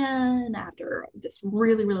this man after this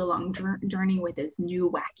really, really long journey with his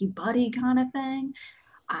new wacky buddy kind of thing.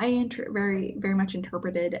 I very, very much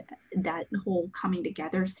interpreted that whole coming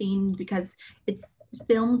together scene because it's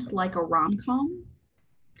filmed like a rom-com.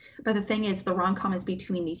 But the thing is, the rom-com is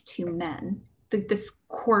between these two men. This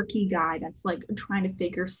quirky guy that's like trying to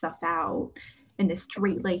figure stuff out, and this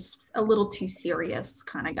straight-laced, a little too serious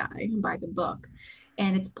kind of guy by the book.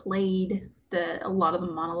 And it's played, a lot of the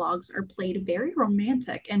monologues are played very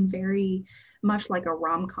romantic and very much like a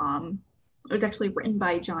rom-com. It was actually written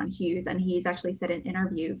by John Hughes, and he's actually said in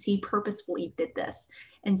interviews he purposefully did this.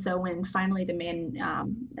 And so when finally the man,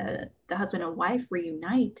 the husband and wife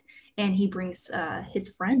reunite, and he brings his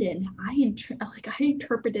friend in, I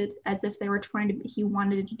interpreted as if they were he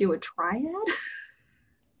wanted to do a triad.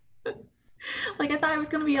 Like I thought it was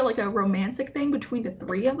going to be like a romantic thing between the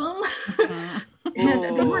three of them. And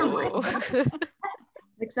then we're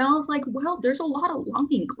like, so I was like, well, there's a lot of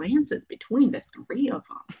longing glances between the three of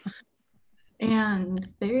them. And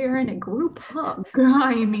they're in a group hug.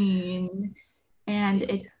 I mean, and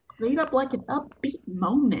it's played up like an upbeat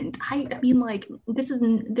moment. I mean, like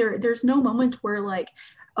there's no moment where like,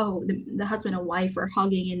 oh, the husband and wife are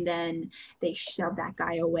hugging and then they shove that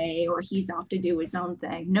guy away or he's off to do his own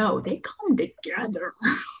thing. No, they come together.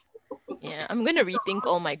 Yeah, I'm gonna rethink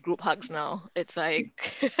all my group hugs now. It's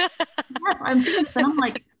like that's what I'm thinking. So I'm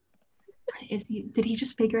like, did he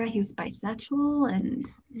just figure out he was bisexual and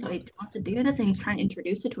so he wants to do this and he's trying to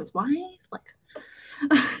introduce it to his wife? Like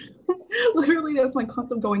literally that was my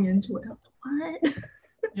concept going into it. I was like, what?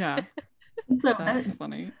 Yeah. So that's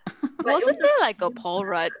funny. Wasn't there like a Paul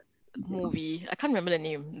Rudd movie, I can't remember the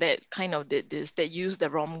name, that kind of did this, that used the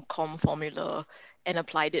rom-com formula and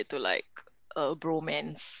applied it to like a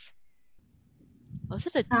bromance? Was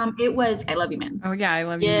it it was I Love You Man. Oh yeah, I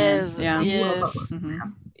Love You Man. Yeah. Yes. Mm-hmm.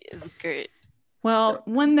 It's great. Well,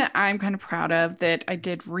 one that I'm kind of proud of that I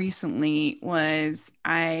did recently was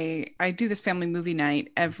I do this family movie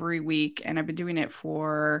night every week, and I've been doing it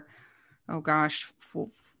for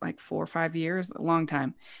like 4 or 5 years, a long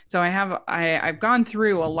time. So I've gone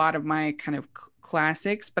through a lot of my kind of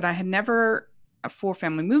classics, but I had never for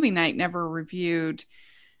family movie night never reviewed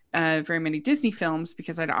very many Disney films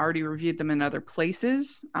because I'd already reviewed them in other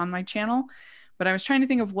places on my channel. But I was trying to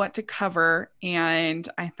think of what to cover, and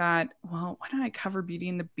I thought, well, why don't I cover Beauty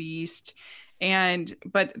and the Beast?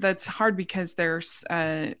 But that's hard because there's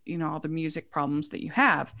all the music problems that you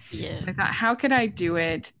have. Yeah. So I thought, how could I do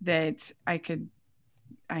it that I could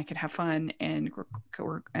have fun and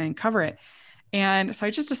cover it? And so I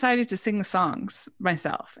just decided to sing the songs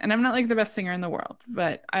myself. And I'm not like the best singer in the world,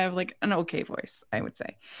 but I have like an okay voice, I would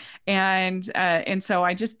say. And so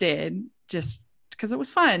I just did, just because it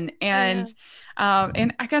was fun. And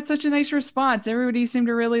I got such a nice response. Everybody seemed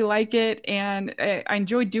to really like it. And I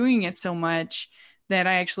enjoyed doing it so much that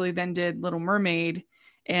I actually then did Little Mermaid.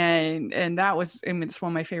 And that was, I mean, it's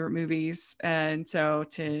one of my favorite movies. And so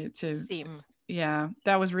yeah,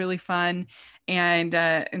 that was really fun. And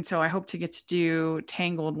so I hope to get to do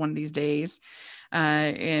Tangled one of these days,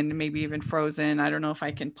 and maybe even Frozen. I don't know if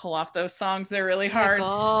I can pull off those songs. They're really hard.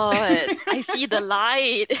 Oh my God, I see the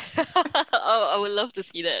light. Oh, I would love to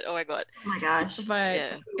see that. Oh my God. Oh my gosh.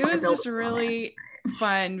 But it was just really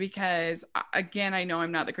fun because, again, I know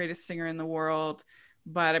I'm not the greatest singer in the world,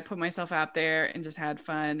 but I put myself out there and just had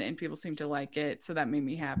fun, and people seem to like it. So that made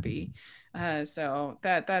me happy. So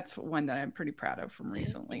that's one that I'm pretty proud of from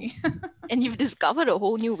recently. And you've discovered a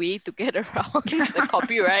whole new way to get around the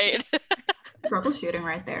copyright. Troubleshooting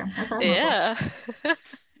right there. That's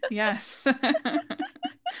Yes.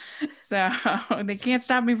 So they can't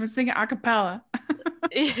stop me from singing a cappella.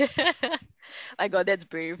 Yeah. My God, that's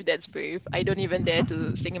brave. That's brave. I don't even dare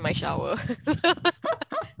to sing in my shower.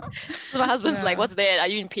 My husband's like, "What's that? Are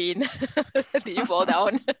you in pain? Did you fall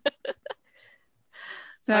down?"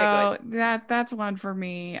 So that's one for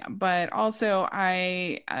me. But also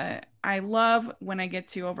I love when I get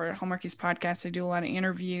to, over at Hallmarkies Podcast, I do a lot of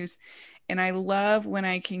interviews, and I love when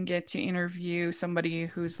I can get to interview somebody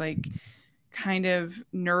who's like kind of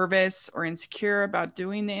nervous or insecure about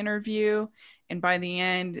doing the interview. And by the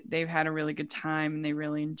end, they've had a really good time and they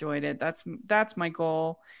really enjoyed it. That's my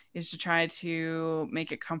goal, is to try to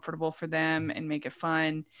make it comfortable for them and make it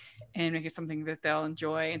fun and make it something that they'll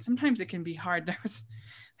enjoy. And sometimes it can be hard. There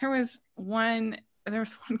was one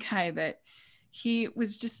guy that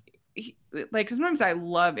like, sometimes I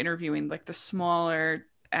love interviewing like the smaller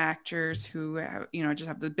actors who have, just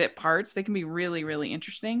have the bit parts. They can be really, really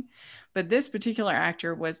interesting. But this particular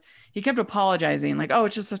actor he kept apologizing, like, oh,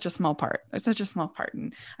 it's just such a small part. It's such a small part.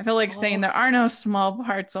 And I feel like saying there are no small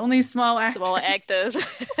parts, only small actors. Small actors.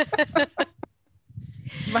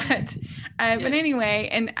 But anyway,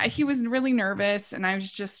 and he was really nervous, and I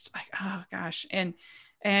was just like, oh gosh. And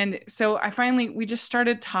so we just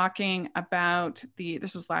started talking about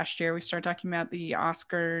this was last year. We started talking about the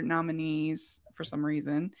Oscar nominees for some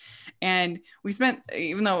reason. And we spent,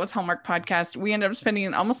 even though it was Hallmark Podcast, we ended up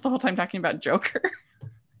spending almost the whole time talking about Joker.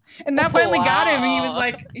 And that finally got him.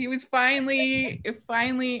 And he was finally,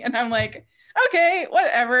 and I'm like, okay,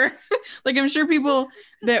 whatever. Like, I'm sure people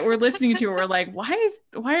that were listening to it were like, why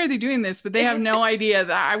are they doing this? But they have no idea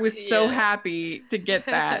that I was so happy to get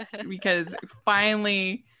that, because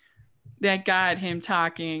finally that got him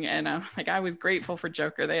talking. And I'm like, I was grateful for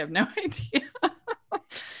Joker. They have no idea.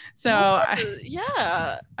 So I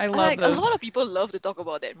love those. A lot of people love to talk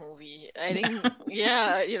about that movie. I think,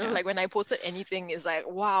 like when I posted anything, it's like,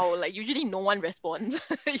 wow, like usually no one responds.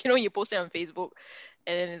 You post it on Facebook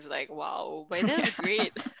and then it's like, wow, but that's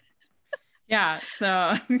great. Yeah,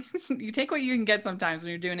 so you take what you can get sometimes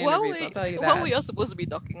when you're doing interviews, I'll tell you that. What were you supposed to be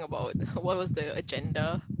talking about? What was the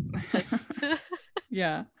agenda?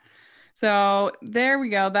 Yeah. So there we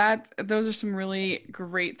go. Those are some really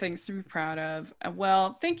great things to be proud of.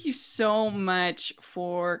 Well, thank you so much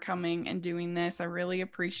for coming and doing this. I really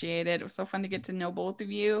appreciate it. It was so fun to get to know both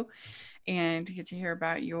of you and to get to hear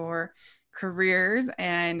about your careers.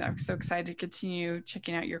 And I'm so excited to continue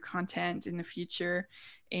checking out your content in the future.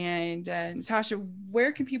 And Natasha,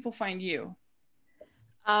 where can people find you?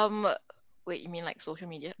 Wait, you mean like social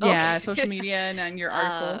media? Yeah, social media and your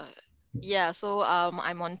articles. Yeah, so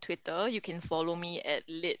I'm on Twitter. You can follow me at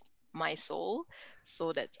LitMySoul.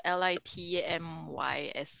 So that's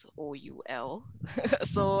LITMYSOUL.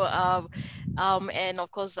 So and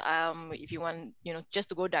of course if you want, just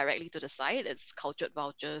to go directly to the site, it's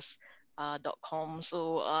culturedvouchers.com.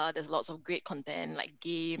 So there's lots of great content like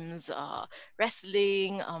games,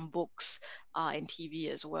 wrestling, books, and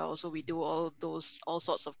TV as well. So we do all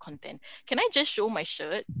sorts of content. Can I just show my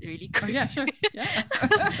shirt really quick? Oh, yeah, sure. Yeah.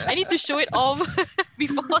 I need to show it off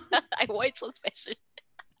before I wore it so special.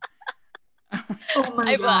 Oh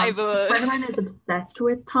my god! A friend of mine is obsessed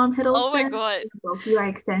with Tom Hiddleston. Oh my god! Loki by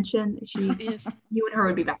extension, you and her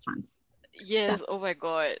would be best friends. Yes, oh my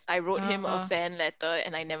god. I wrote him a fan letter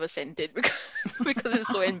and I never sent it because it's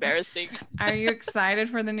so embarrassing. Are you excited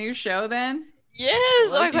for the new show then? Yes,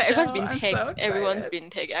 oh my god, everyone's been tagged. So everyone's been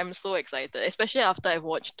tagged. I'm so excited, especially after I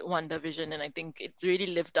watched WandaVision, and I think it's really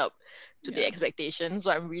lived up to the expectations.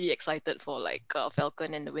 So I'm really excited for like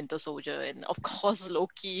Falcon and the Winter Soldier, and of course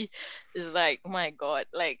Loki is like, oh my god,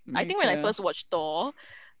 like I think when I first watched Thor,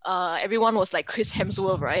 everyone was like Chris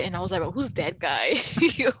Hemsworth, right? And I was like, well, who's that guy?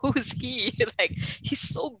 Who's he? Like, he's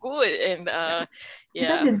so good. And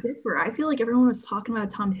yeah. That differ. I feel like everyone was talking about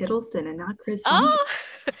Tom Hiddleston and not Chris Hemsworth.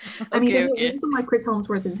 I mean, there's a reason why Chris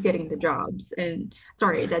Hemsworth is getting the jobs, and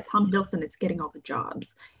that Tom Hiddleston is getting all the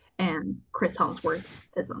jobs, and Chris Hemsworth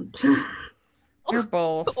isn't. You're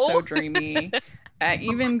both so dreamy.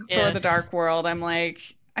 Even Thor: The Dark World, I'm like,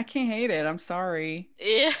 I can't hate it. I'm sorry.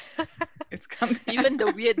 Yeah. It's coming. Even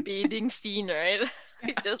the weird bathing scene, right?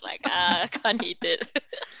 It's just like, I can't hate it.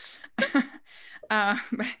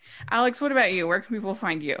 Alex, what about you? Where can people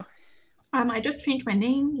find you? I just changed my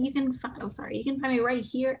name. You can find me right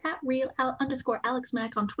here at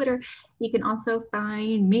 @real_AlexMack on Twitter. You can also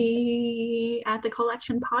find me at the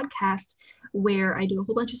Collection Podcast, where I do a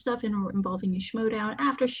whole bunch of stuff involving Schmoedown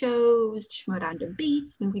after shows, Schmoedown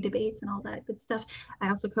debates, movie debates, and all that good stuff. I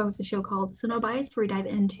also co-host a show called Cinema Bias, where we dive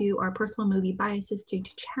into our personal movie biases to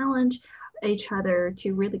challenge each other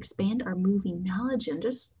to really expand our movie knowledge and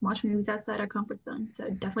just watch movies outside our comfort zone. So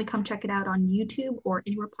definitely come check it out on YouTube or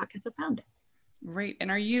anywhere podcasts are found. Great. And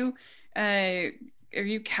are you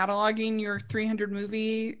cataloging your 300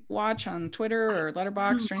 movie watch on Twitter or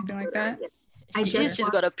Letterboxd or anything like that? She's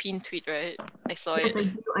got a pinned tweet, right? I saw it.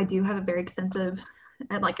 I do have a very extensive.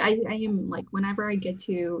 Like I am like, whenever I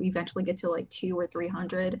eventually get to like 200 or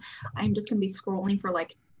 300, I'm just gonna be scrolling for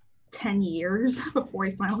like 10 years before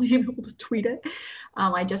I finally am able to tweet it.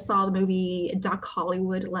 I just saw the movie Doc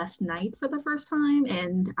Hollywood last night for the first time,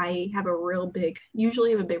 and I have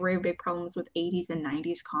usually have very big problems with 80s and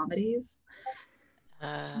 90s comedies.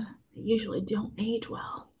 They usually don't age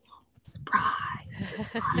well.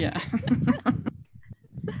 Surprise. Yeah.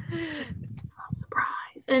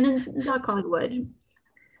 Surprise. And then Doc Hollywood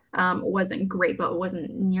wasn't great, but it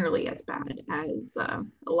wasn't nearly as bad as a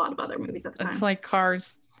lot of other movies at the time. It's like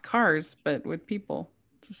Cars, but with people.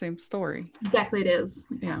 It's the same story. Exactly, it is.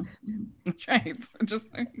 Yeah, that's right. Just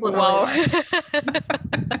wow.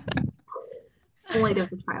 Only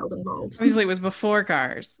there's a child involved. Obviously, it was before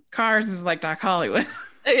Cars. Cars is like Doc Hollywood.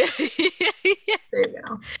 There you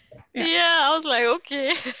go. Yeah, I was like,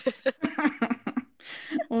 okay.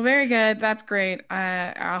 Well, very good. That's great.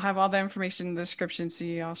 I'll have all the information in the description, so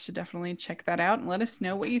you all should definitely check that out and let us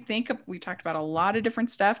know what you think. We talked about a lot of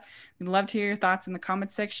different stuff. We'd love to hear your thoughts in the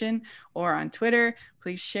comment section or on Twitter.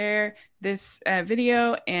 Please share this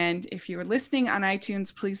video. And if you are listening on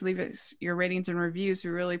iTunes, please leave us your ratings and reviews.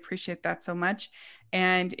 We really appreciate that so much.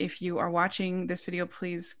 And if you are watching this video,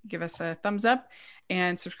 please give us a thumbs up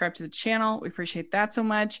and subscribe to the channel. We appreciate that so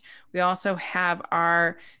much. We also have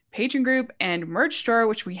our Patreon group and merch store,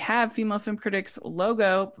 which we have Female Film Critics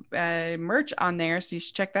logo merch on there. So you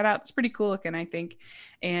should check that out. It's pretty cool looking, I think.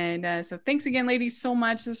 And so thanks again, ladies, so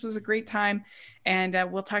much. This was a great time. And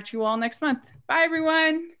we'll talk to you all next month. Bye,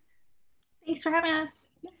 everyone. Thanks for having us.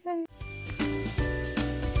 Yay.